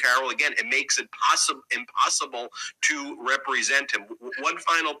E. Jean Carroll again. It makes it impossible to represent him. One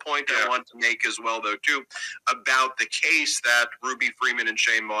final point I want to make as well, though, too, about the case that Ruby Freeman and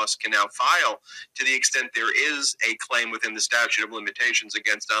Shane Moss can now file, to the extent there is a claim within the statute of limitations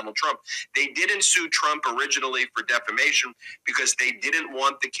against Donald Trump. They didn't sue Trump originally for defamation because they didn't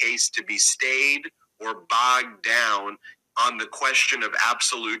want the case to be stayed or bogged down on the question of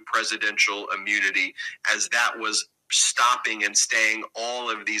absolute presidential immunity, as that was stopping and staying all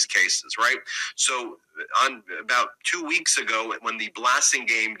of these cases, right? So on about 2 weeks ago, when the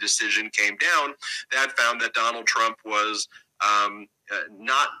Blasingame decision came down, that found that Donald Trump was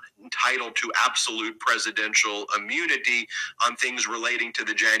not entitled to absolute presidential immunity on things relating to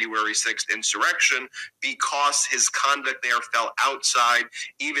the January 6th insurrection, because his conduct there fell outside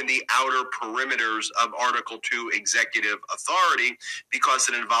even the outer perimeters of Article 2 executive authority, because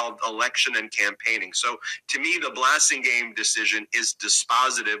it involved election and campaigning. So to me, the Blasingame decision is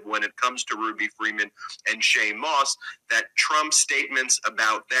dispositive when it comes to Ruby Freeman and Shane Moss, that Trump's statements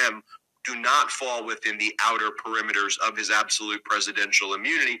about them do not fall within the outer perimeters of his absolute presidential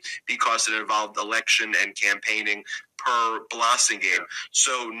immunity, because it involved election and campaigning per Blasingame.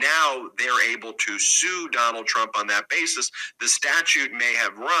 So now they're able to sue Donald Trump on that basis. The statute may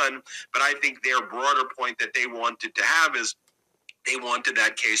have run, but I think their broader point that they wanted to have is they wanted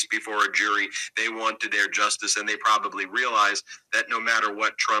that case before a jury. They wanted their justice, and they probably realized that no matter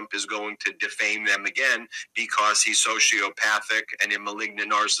what, Trump is going to defame them again, because he's sociopathic and a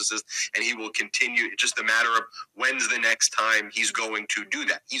malignant narcissist, and he will continue. It's just a matter of when's the next time he's going to do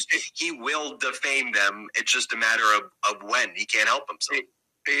that. He will defame them. It's just a matter of when. He can't help himself.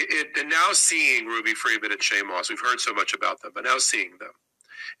 And now seeing Ruby Freeman and Shane Moss, we've heard so much about them, but now seeing them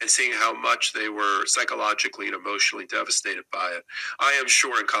and seeing how much they were psychologically and emotionally devastated by it, I am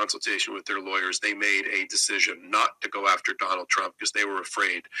sure in consultation with their lawyers, they made a decision not to go after Donald Trump because they were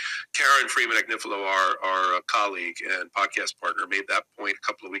afraid. Karen Freeman Agnifilo, our colleague and podcast partner, made that point a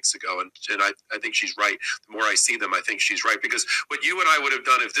couple of weeks ago, and I think she's right. The more I see them, I think she's right, because what you and I would have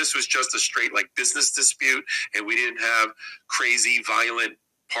done if this was just a straight like business dispute and we didn't have crazy, violent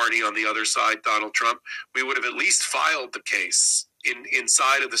party on the other side, Donald Trump, we would have at least filed the case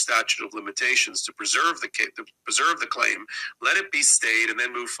inside of the statute of limitations to preserve the claim, let it be stayed, and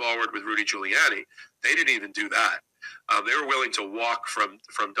then move forward with Rudy Giuliani. They didn't even do that. They were willing to walk from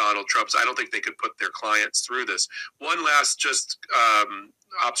Donald Trump. So I don't think they could put their clients through this. One last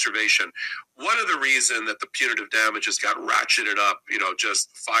observation. One of the reasons that the punitive damages got ratcheted up,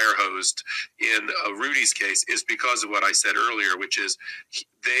 just fire hosed in Rudy's case, is because of what I said earlier, which is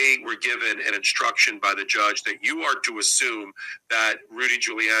they were given an instruction by the judge that you are to assume that Rudy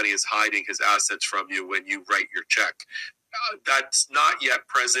Giuliani is hiding his assets from you when you write your check. That's not yet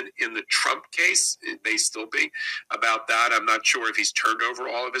present in the Trump case. It may still be about that. I'm not sure if he's turned over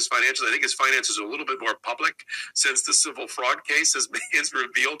all of his financials. I think his finances are a little bit more public since the civil fraud case has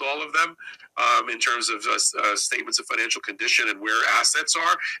revealed all of them in terms of statements of financial condition and where assets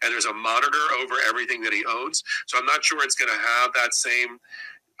are. And there's a monitor over everything that he owns. So I'm not sure it's going to have that same.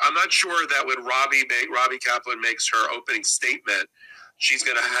 I'm not sure that when Robbie Kaplan makes her opening statement, she's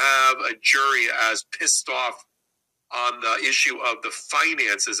going to have a jury as pissed off on the issue of the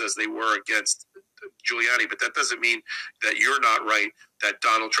finances as they were against Giuliani. But that doesn't mean that you're not right, that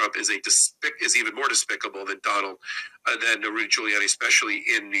Donald Trump is even more despicable than Rudy Giuliani, especially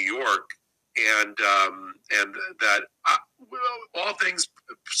in New York. And that all things,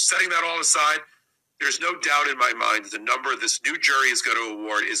 setting that all aside, there's no doubt in my mind that the number this new jury is going to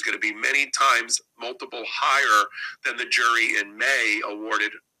award is going to be many times multiple higher than the jury in May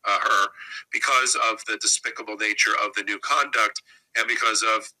awarded her, because of the despicable nature of the new conduct, and because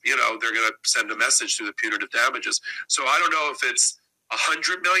of, they're going to send a message through the punitive damages. So I don't know if it's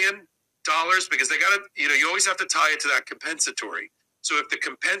 $100 million, because they got to, you always have to tie it to that compensatory. So if the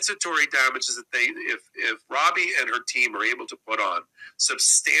compensatory damages that if Robbie and her team are able to put on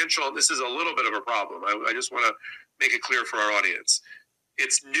substantial, and this is a little bit of a problem, I just want to make it clear for our audience.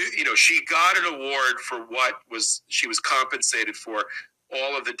 It's new, she got an award for what she was compensated for,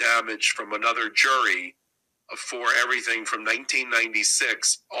 all of the damage from another jury for everything from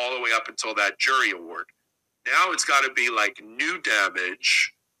 1996 all the way up until that jury award. Now it's got to be like new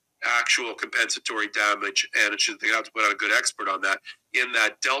damage, actual compensatory damage, and they have to put out a good expert on that in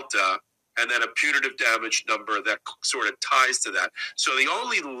that delta, and then a punitive damage number that sort of ties to that. So the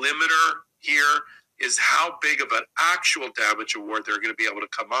only limiter here is how big of an actual damage award they're going to be able to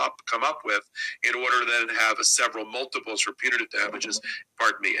come up with in order to then have several multiples for punitive damages,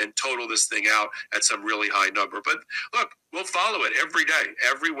 and total this thing out at some really high number. But look, we'll follow it every day,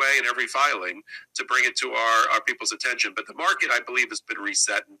 every way, and every filing to bring it to our people's attention. But the market, I believe, has been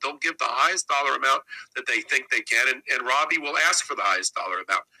reset, and they'll give the highest dollar amount that they think they can. And Robbie will ask for the highest dollar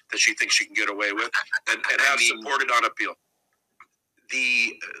amount that she thinks she can get away with and have supported on appeal.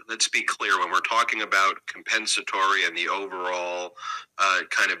 let's be clear, when we're talking about compensatory and the overall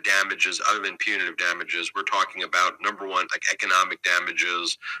kind of damages other than punitive damages, we're talking about, number one, like economic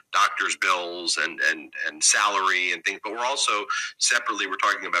damages, doctor's bills and salary and things, but we're also separately, we're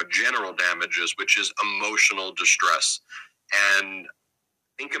talking about general damages, which is emotional distress. And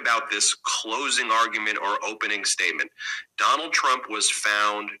think about this closing argument or opening statement. Donald Trump was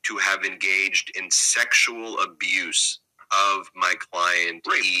found to have engaged in sexual abuse of my client,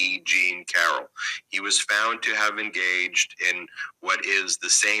 E. Jean Carroll. He was found to have engaged in what is the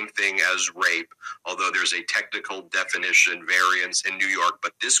same thing as rape, although there's a technical definition variance in New York,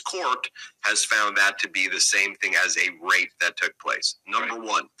 but this court has found that to be the same thing as a rape that took place. Number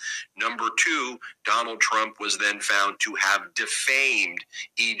one. Number two, Donald Trump was then found to have defamed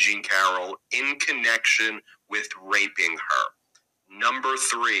E. Jean Carroll in connection with raping her. Number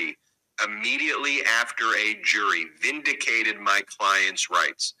three, immediately after a jury vindicated my client's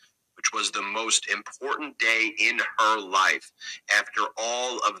rights, which was the most important day in her life after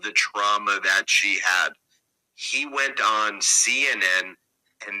all of the trauma that she had, he went on CNN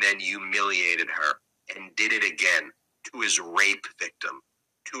and then humiliated her and did it again to his rape victim,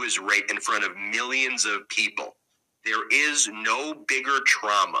 to his rape in front of millions of people. There is no bigger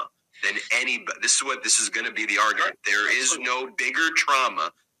trauma than anybody. This is going to be the argument. There is no bigger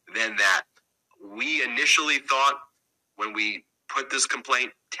trauma than that. We initially thought when we put this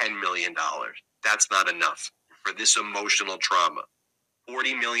complaint, $10 million. That's not enough for this emotional trauma.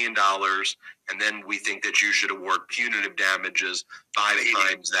 $40 million, and then we think that you should award punitive damages 5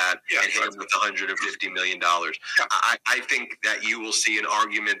 times that and hit him with $150 million. I think that you will see an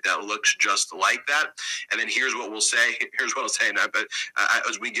argument that looks just like that. And then here's what we'll say. Here's what I'll say. But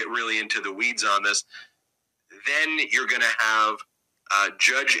as we get really into the weeds on this, then you're going to have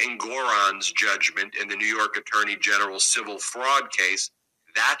Judge Engoron's judgment in the New York Attorney General civil fraud case.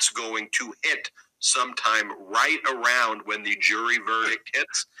 That's going to hit sometime right around when the jury verdict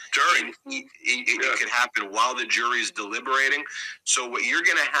hits. It could happen while the jury's deliberating. So what you're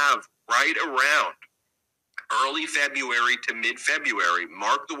going to have right around early February to mid-February,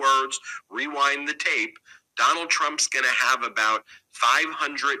 mark the words, rewind the tape, Donald Trump's going to have about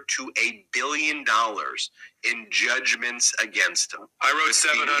 $500 to $1 billion in judgments agaest him. I wrote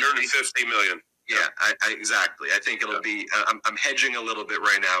 750 million. Yeah, exactly. I think it'll be, I'm hedging a little bit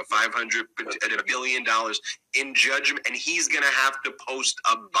right now, $500 to $1 billion in judgment, and he's going to have to post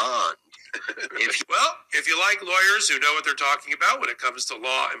a bond. If you like lawyers who know what they're talking about when it comes to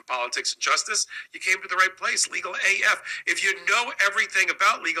law and politics and justice, you came to the right place, Legal AF. If you know everything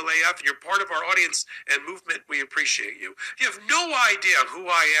about Legal AF and you're part of our audience and movement, we appreciate you. If you have no idea who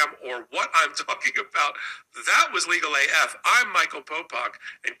I am or what I'm talking about, that was Legal AF. I'm Michael Popak,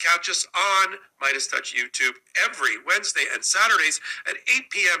 and catch us on MeidasTouch YouTube every Wednesday and Saturdays at 8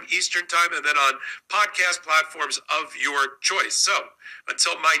 p.m. Eastern Time, and then on podcast platforms of your choice. So,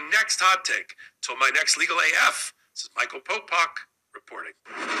 until my next hot take, till my next Legal AF, this is Michael Popak reporting.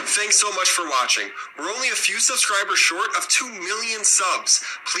 Thanks so much for watching. We're only a few subscribers short of 2 million subs.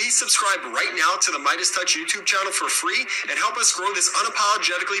 Please subscribe right now to the MeidasTouch YouTube channel for free and help us grow this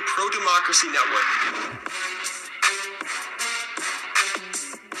unapologetically pro-democracy network.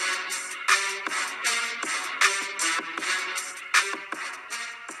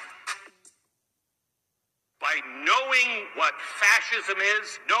 By knowing what fascism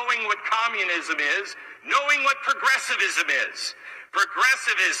is, knowing what communism is, knowing what progressivism is.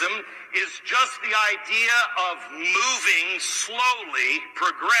 Progressivism is just the idea of moving slowly,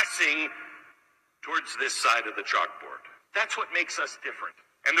 progressing towards this side of the chalkboard. That's what makes us different.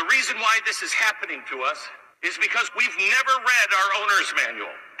 And the reason why this is happening to us is because we've never read our owner's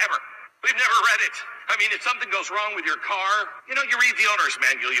manual, ever. We've never read it. I mean, if something goes wrong with your car, you read the owner's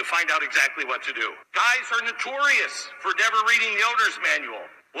manual, you find out exactly what to do. Guys are notorious for never reading the owner's manual.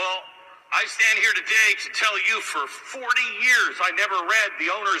 Well, I stand here today to tell you for 40 years I never read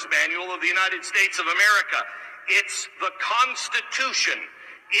the owner's manual of the United States of America. It's the Constitution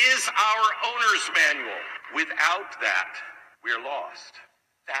is our owner's manual. Without that, we're lost.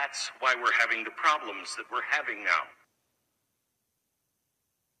 That's why we're having the problems that we're having now.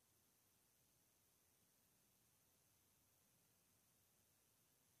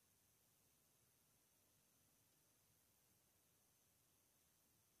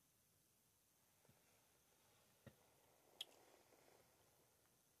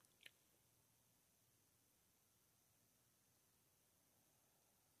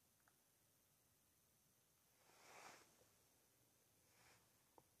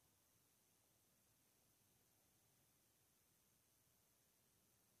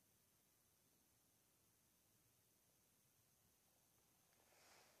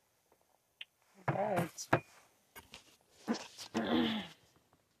 Right.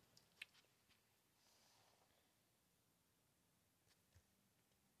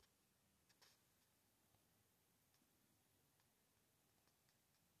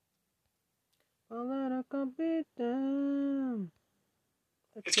 Political beatdown.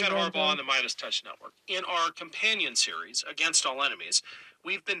 It's Ken Harbaugh on the MeidasTouch Network. In our companion series, Against All Enemies,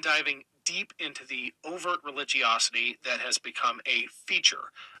 we've been diving deep into the overt religiosity that has become a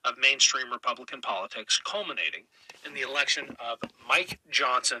feature of mainstream Republican politics, culminating in the election of Mike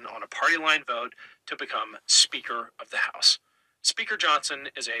Johnson on a party line vote to become Speaker of the House. Speaker Johnson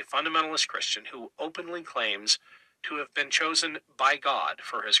is a fundamentalist Christian who openly claims to have been chosen by God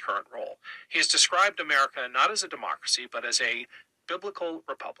for his current role. He has described America not as a democracy, but as a biblical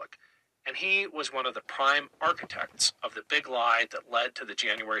republic, and he was one of the prime architects of the big lie that led to the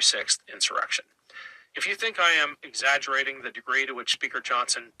January 6th insurrection. If you think I am exaggerating the degree to which Speaker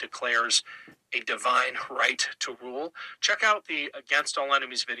Johnson declares a divine right to rule, check out the Against All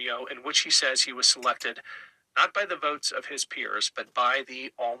Enemies video in which he says he was selected not by the votes of his peers, but by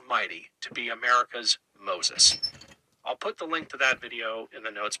the Almighty to be America's Moses. I'll put the link to that video in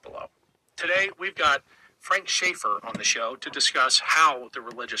the notes below. Today, we've got Frank Schaeffer on the show to discuss how the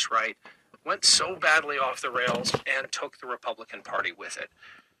religious right went so badly off the rails and took the Republican Party with it.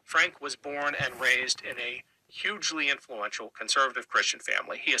 Frank was born and raised in a hugely influential conservative Christian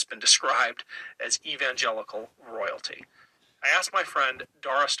family. He has been described as evangelical royalty. I asked my friend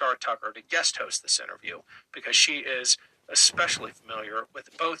Dara Starr Tucker to guest host this interview because she is especially familiar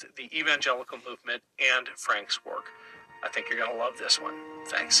with both the evangelical movement and Frank's work. I think you're going to love this one.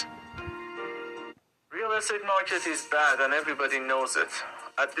 Thanks. Real estate market is bad and everybody knows it.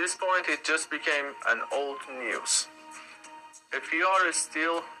 At this point, it just became an old news. If you are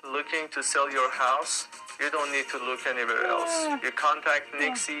still looking to sell your house, you don't need to look anywhere else. You contact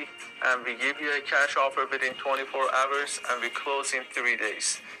Nixie and we give you a cash offer within 24 hours and we close in 3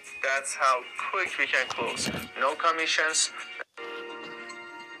 days. That's how quick we can close. No commissions.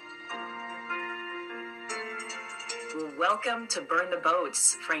 Well, welcome to Burn the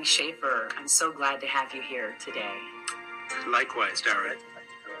Boats, Frank Schaeffer. I'm so glad to have you here today. Likewise, Dara.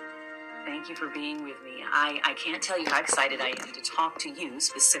 Thank you for being with me. I can't tell you how excited I am to talk to you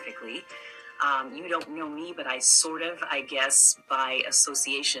specifically. You don't know me, but I guess, by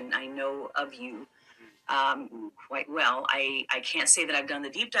association, I know of you quite well. I can't say that I've done the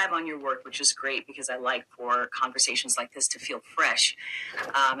deep dive on your work, which is great because I like for conversations like this to feel fresh.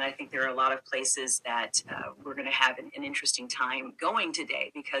 And I think there are a lot of places that we're going to have an interesting time going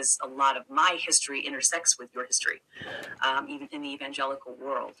today because a lot of my history intersects with your history, even in the evangelical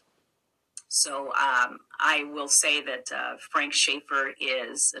world. So I will say that Frank Schaeffer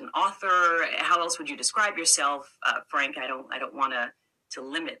is an author. How else would you describe yourself, Frank? I don't want to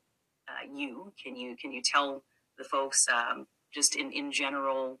limit you. Can you tell the folks just in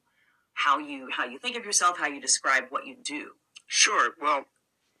general how you think of yourself, how you describe what you do? Sure. Well,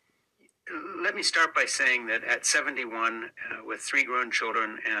 let me start by saying that at 71, with 3 grown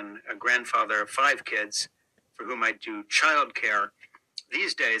children and a grandfather of 5 kids, for whom I do childcare.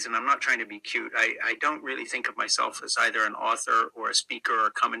 These days, and I'm not trying to be cute, I don't really think of myself as either an author or a speaker or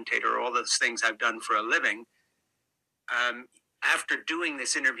a commentator or all those things I've done for a living. After doing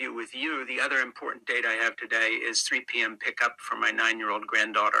this interview with you, the other important date I have today is 3 p.m. pickup for my 9-year-old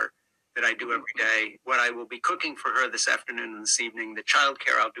granddaughter that I do every day. What I will be cooking for her this afternoon and this evening, the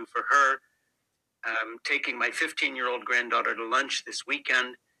childcare I'll do for her, taking my 15-year-old granddaughter to lunch this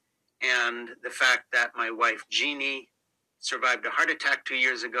weekend, and the fact that my wife, Jeannie, survived a heart attack 2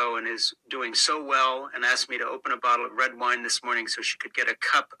 years ago and is doing so well and asked me to open a bottle of red wine this morning so she could get a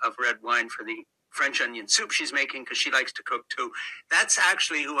cup of red wine for the French onion soup she's making because she likes to cook too. That's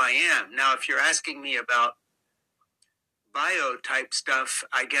actually who I am. Now, if you're asking me about bio type stuff,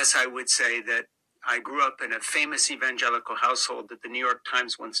 I guess I would say that I grew up in a famous evangelical household that the New York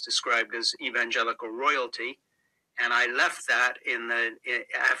Times once described as evangelical royalty. And I left that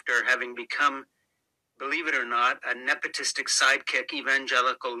after having become, believe it or not, a nepotistic sidekick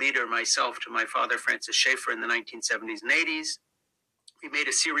evangelical leader myself to my father, Francis Schaeffer, in the 1970s and 80s. We made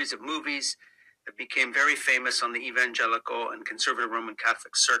a series of movies that became very famous on the evangelical and conservative Roman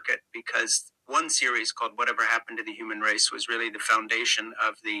Catholic circuit because one series called Whatever Happened to the Human Race was really the foundation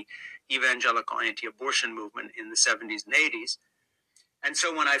of the evangelical anti-abortion movement in the 70s and 80s. And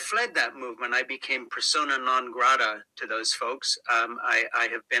so when I fled that movement, I became persona non grata to those folks. I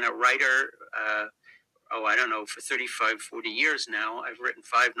have been a writer, for 35, 40 years now. I've written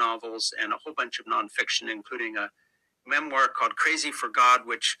 5 novels and a whole bunch of nonfiction, including a memoir called Crazy for God,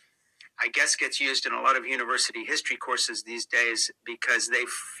 which I guess gets used in a lot of university history courses these days because they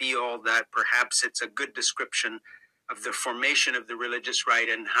feel that perhaps it's a good description of the formation of the religious right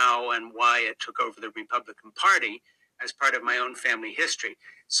and how and why it took over the Republican Party as part of my own family history.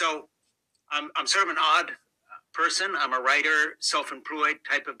 So I'm sort of an odd person. I'm a writer, self-employed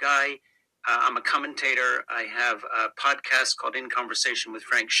type of guy. I'm a commentator. I have a podcast called In Conversation with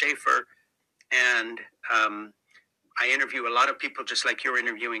Frank Schaeffer, and I interview a lot of people just like you're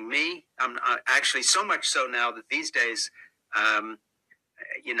interviewing me. I'm actually so much so now that these days, I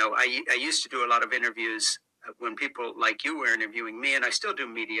used to do a lot of interviews when people like you were interviewing me, and I still do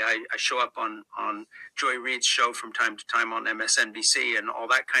media. I show up on Joy Reid's show from time to time on MSNBC and all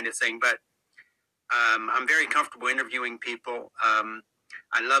that kind of thing. But I'm very comfortable interviewing people.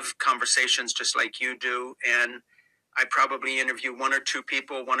 I love conversations just like you do, and I probably interview one or two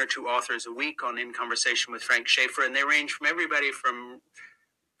people, one or two authors a week on In Conversation with Frank Schaeffer, and they range from everybody from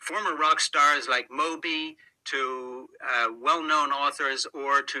former rock stars like Moby to well-known authors,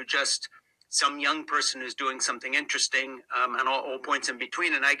 or to just some young person who's doing something interesting, and all points in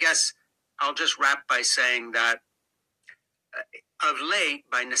between. And I guess I'll just wrap by saying that of late,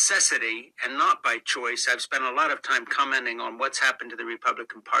 by necessity and not by choice, I've spent a lot of time commenting on what's happened to the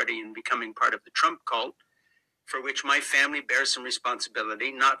Republican Party and becoming part of the Trump cult, for which my family bears some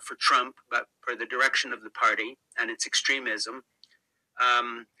responsibility, not for Trump, but for the direction of the party and its extremism.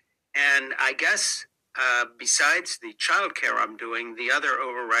 And I guess besides the child care I'm doing, the other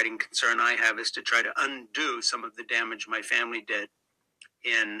overriding concern I have is to try to undo some of the damage my family did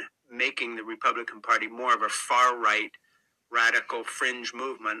in making the Republican Party more of a far-right, radical fringe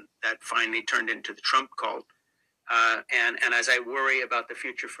movement that finally turned into the Trump cult. And as I worry about the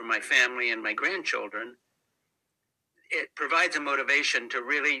future for my family and my grandchildren, it provides a motivation to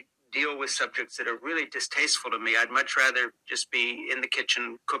really deal with subjects that are really distasteful to me. I'd much rather just be in the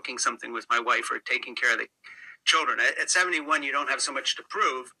kitchen cooking something with my wife or taking care of the children. At 71, you don't have so much to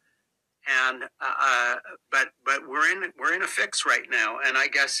prove, and but we're in a fix right now. And I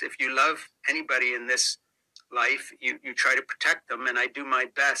guess if you love anybody in this life, you try to protect them, and I do my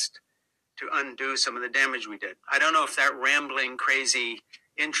best to undo some of the damage we did. I don't know if that rambling, crazy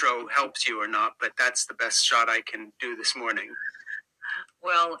intro helps you or not, but that's the best shot I can do this morning.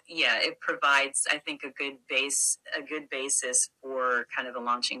 Well, yeah, it provides, I think, a good basis for kind of the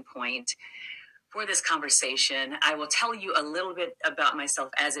launching point for this conversation. I will tell you a little bit about myself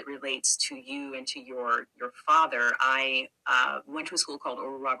as it relates to you and to your father. I went to a school called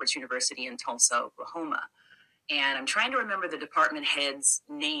Oral Roberts University in Tulsa, Oklahoma. And I'm trying to remember the department head's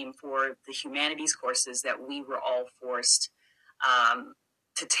name for the humanities courses that we were all forced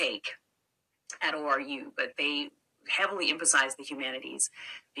to take at ORU, but they heavily emphasized the humanities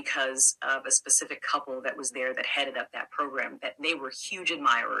because of a specific couple that was there that headed up that program, that they were huge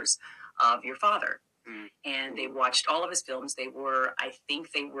admirers of your father. And they watched all of his films. I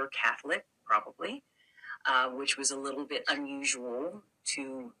think they were Catholic, probably, which was a little bit unusual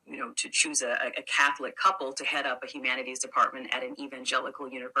to choose a Catholic couple to head up a humanities department at an evangelical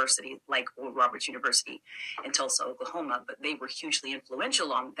university like Oral Roberts University in Tulsa, Oklahoma. But they were hugely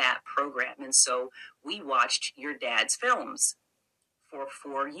influential on that program. And so we watched your dad's films for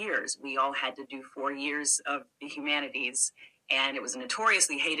 4 years. We all had to do 4 years of the humanities. And it was a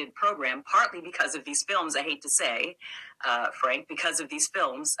notoriously hated program, partly because of these films, I hate to say, Frank, because of these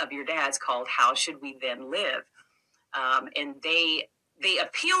films of your dad's called How Should We Then Live? And they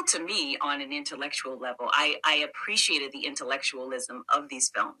appealed to me on an intellectual level. I appreciated the intellectualism of these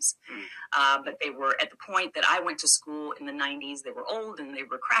films. But they were, at the point that I went to school in the 90s, they were old and they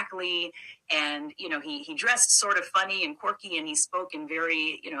were crackly. And, he dressed sort of funny and quirky, and he spoke in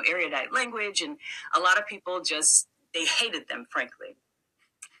very, erudite language. And a lot of people they hated them, frankly.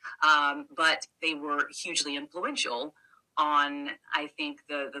 But they were hugely influential on, I think,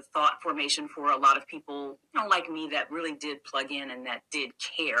 the thought formation for a lot of people, like me, that really did plug in and that did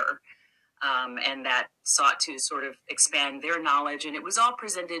care, and that sought to sort of expand their knowledge. And it was all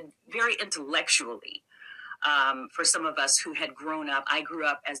presented very intellectually. For some of us who had grown up, I grew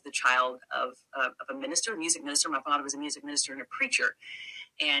up as the child of a minister, a music minister. My father was a music minister and a preacher.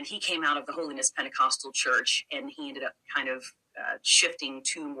 And he came out of the Holiness Pentecostal Church, and he ended up kind of shifting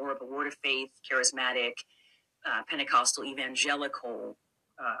to more of a word of faith, charismatic, Pentecostal, evangelical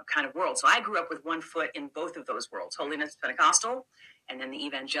kind of world. So I grew up with one foot in both of those worlds, Holiness Pentecostal and then the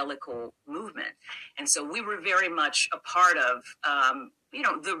evangelical movement. And so we were very much a part of,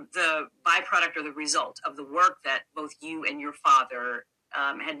 the byproduct or the result of the work that both you and your father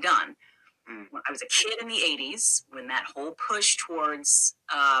had done. When I was a kid in the 80s, when that whole push towards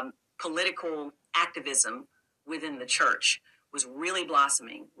political activism within the church was really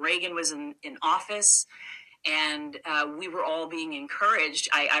blossoming. Reagan was in office, and we were all being encouraged.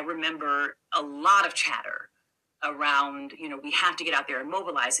 I remember a lot of chatter around, we have to get out there and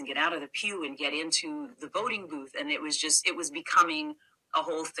mobilize and get out of the pew and get into the voting booth. And it was becoming a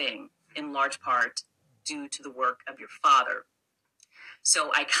whole thing, in large part due to the work of your father.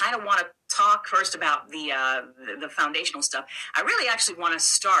 So I kind of want to talk first about the foundational stuff. I really actually want to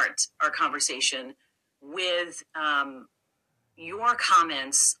start our conversation with your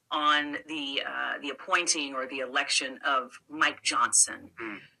comments on the appointing or the election of Mike Johnson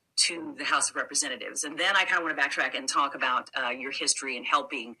to the House of Representatives. And then I kind of want to backtrack and talk about your history in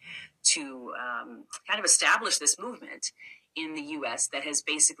helping to kind of establish this movement in the U.S. that has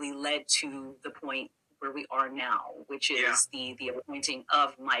basically led to the point where we are now, which is the appointing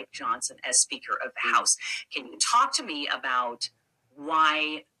of Mike Johnson as Speaker of the House. Can you talk to me about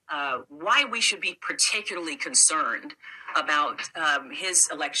why we should be particularly concerned about his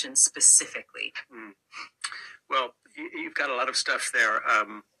election specifically? Well, you've got a lot of stuff there.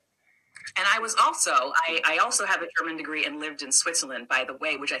 And I was also, I also have a German degree and lived in Switzerland, by the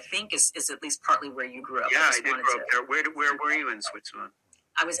way, which I think is at least partly where you grew up. Yeah, I did grow up there. Where were you in Switzerland?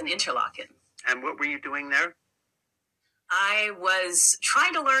 I was in Interlaken. And what were you doing there? I was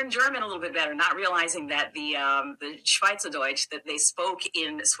trying to learn German a little bit better, not realizing that the Schweizerdeutsch that they spoke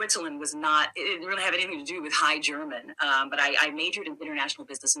in Switzerland it didn't really have anything to do with High German. But I majored in international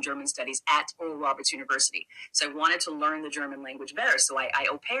business and German studies at Oral Roberts University. So I wanted to learn the German language better. So I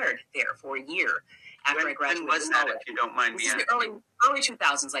au paired there for a year after I graduated. When was that, if you don't mind me asking? Early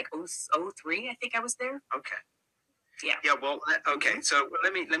 2000s, like 03, I think I was there. Okay. Yeah. Yeah. Well, okay. So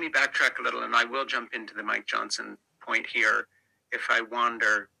let me backtrack a little, and I will jump into the Mike Johnson point here. If I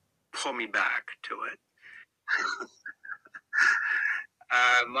wander, pull me back to it.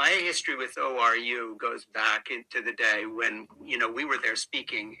 My history with ORU goes back into the day when we were there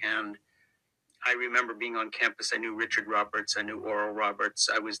speaking, and I remember being on campus. I knew Richard Roberts. I knew Oral Roberts.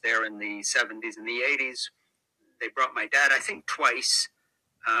 I was there in the 70s and the 80s. They brought my dad, I think, twice.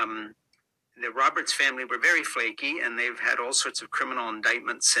 The Roberts family were very flaky, and they've had all sorts of criminal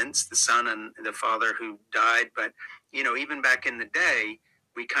indictments since, the son and the father who died. But, even back in the day,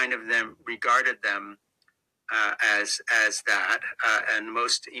 we kind of regarded them as that, and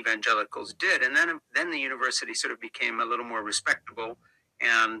most evangelicals did. And then the university sort of became a little more respectable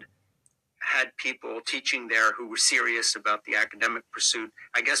and had people teaching there who were serious about the academic pursuit.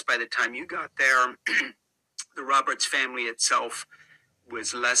 I guess by the time you got there, the Roberts family itself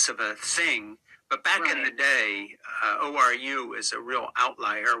was less of a thing. But back in the day, ORU is a real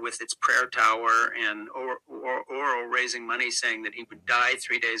outlier with its prayer tower and Oral raising money saying that he would die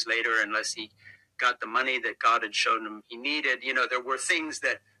 3 days later unless he got the money that God had shown him he needed. There were things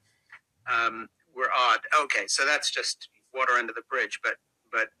that were odd. Okay, so that's just water under the bridge. But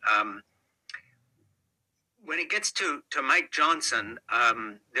when it gets to Mike Johnson,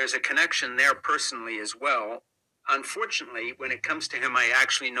 there's a connection there personally as well. Unfortunately, when it comes to him, I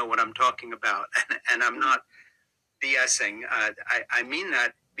actually know what I'm talking about, and I'm not BSing. I mean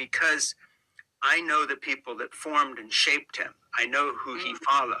that because I know the people that formed and shaped him. I know who he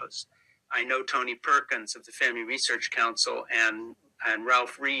follows. I know Tony Perkins of the Family Research Council and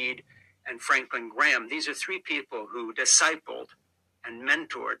Ralph Reed and Franklin Graham. These are three people who discipled and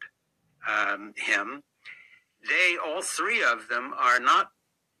mentored him. All three of them are not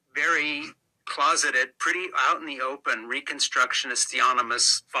very closeted, pretty out in the open, Reconstructionist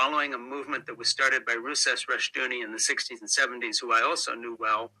theonomists, following a movement that was started by Russes Rushdoony in the 60s and 70s, who I also knew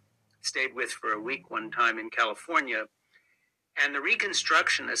well, stayed with for a week one time in California. And the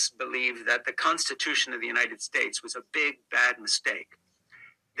Reconstructionists believed that the Constitution of the United States was a big, bad mistake.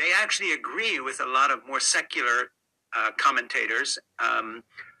 They actually agree with a lot of more secular commentators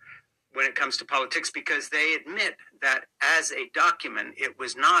when it comes to politics, because they admit that as a document, it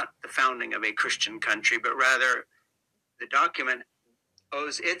was not the founding of a Christian country, but rather the document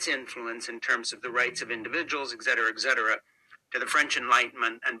owes its influence in terms of the rights of individuals, et cetera, to the French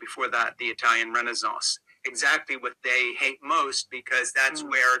Enlightenment, and before that, the Italian Renaissance. Exactly what they hate most, because that's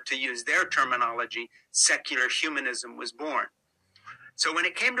where, to use their terminology, secular humanism was born. So when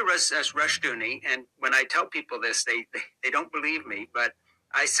it came to Rushdoony, and when I tell people this, they don't believe me, but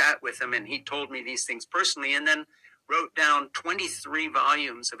I sat with him and he told me these things personally, and then wrote down 23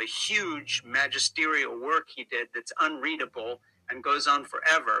 volumes of a huge magisterial work he did that's unreadable and goes on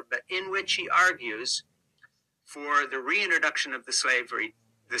forever, but in which he argues for the reintroduction of the slave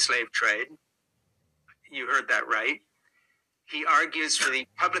trade. You heard that right. He argues for the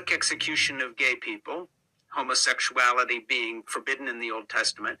public execution of gay people, homosexuality being forbidden in the Old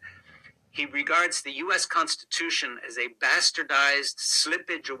Testament. He regards the U.S. Constitution as a bastardized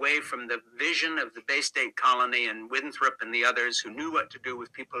slippage away from the vision of the Bay State Colony and Winthrop and the others who knew what to do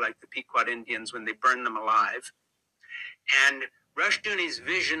with people like the Pequot Indians when they burned them alive. And Rushdoony's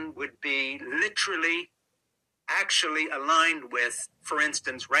vision would be literally, actually aligned with, for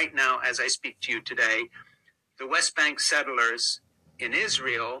instance, right now, as I speak to you today, the West Bank settlers in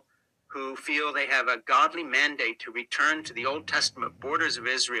Israel who feel they have a godly mandate to return to the Old Testament borders of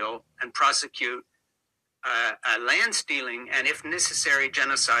Israel and prosecute a land stealing and, if necessary,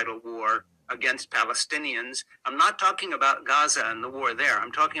 genocidal war against Palestinians. I'm not talking about Gaza and the war there.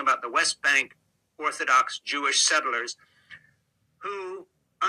 I'm talking about the West Bank Orthodox Jewish settlers who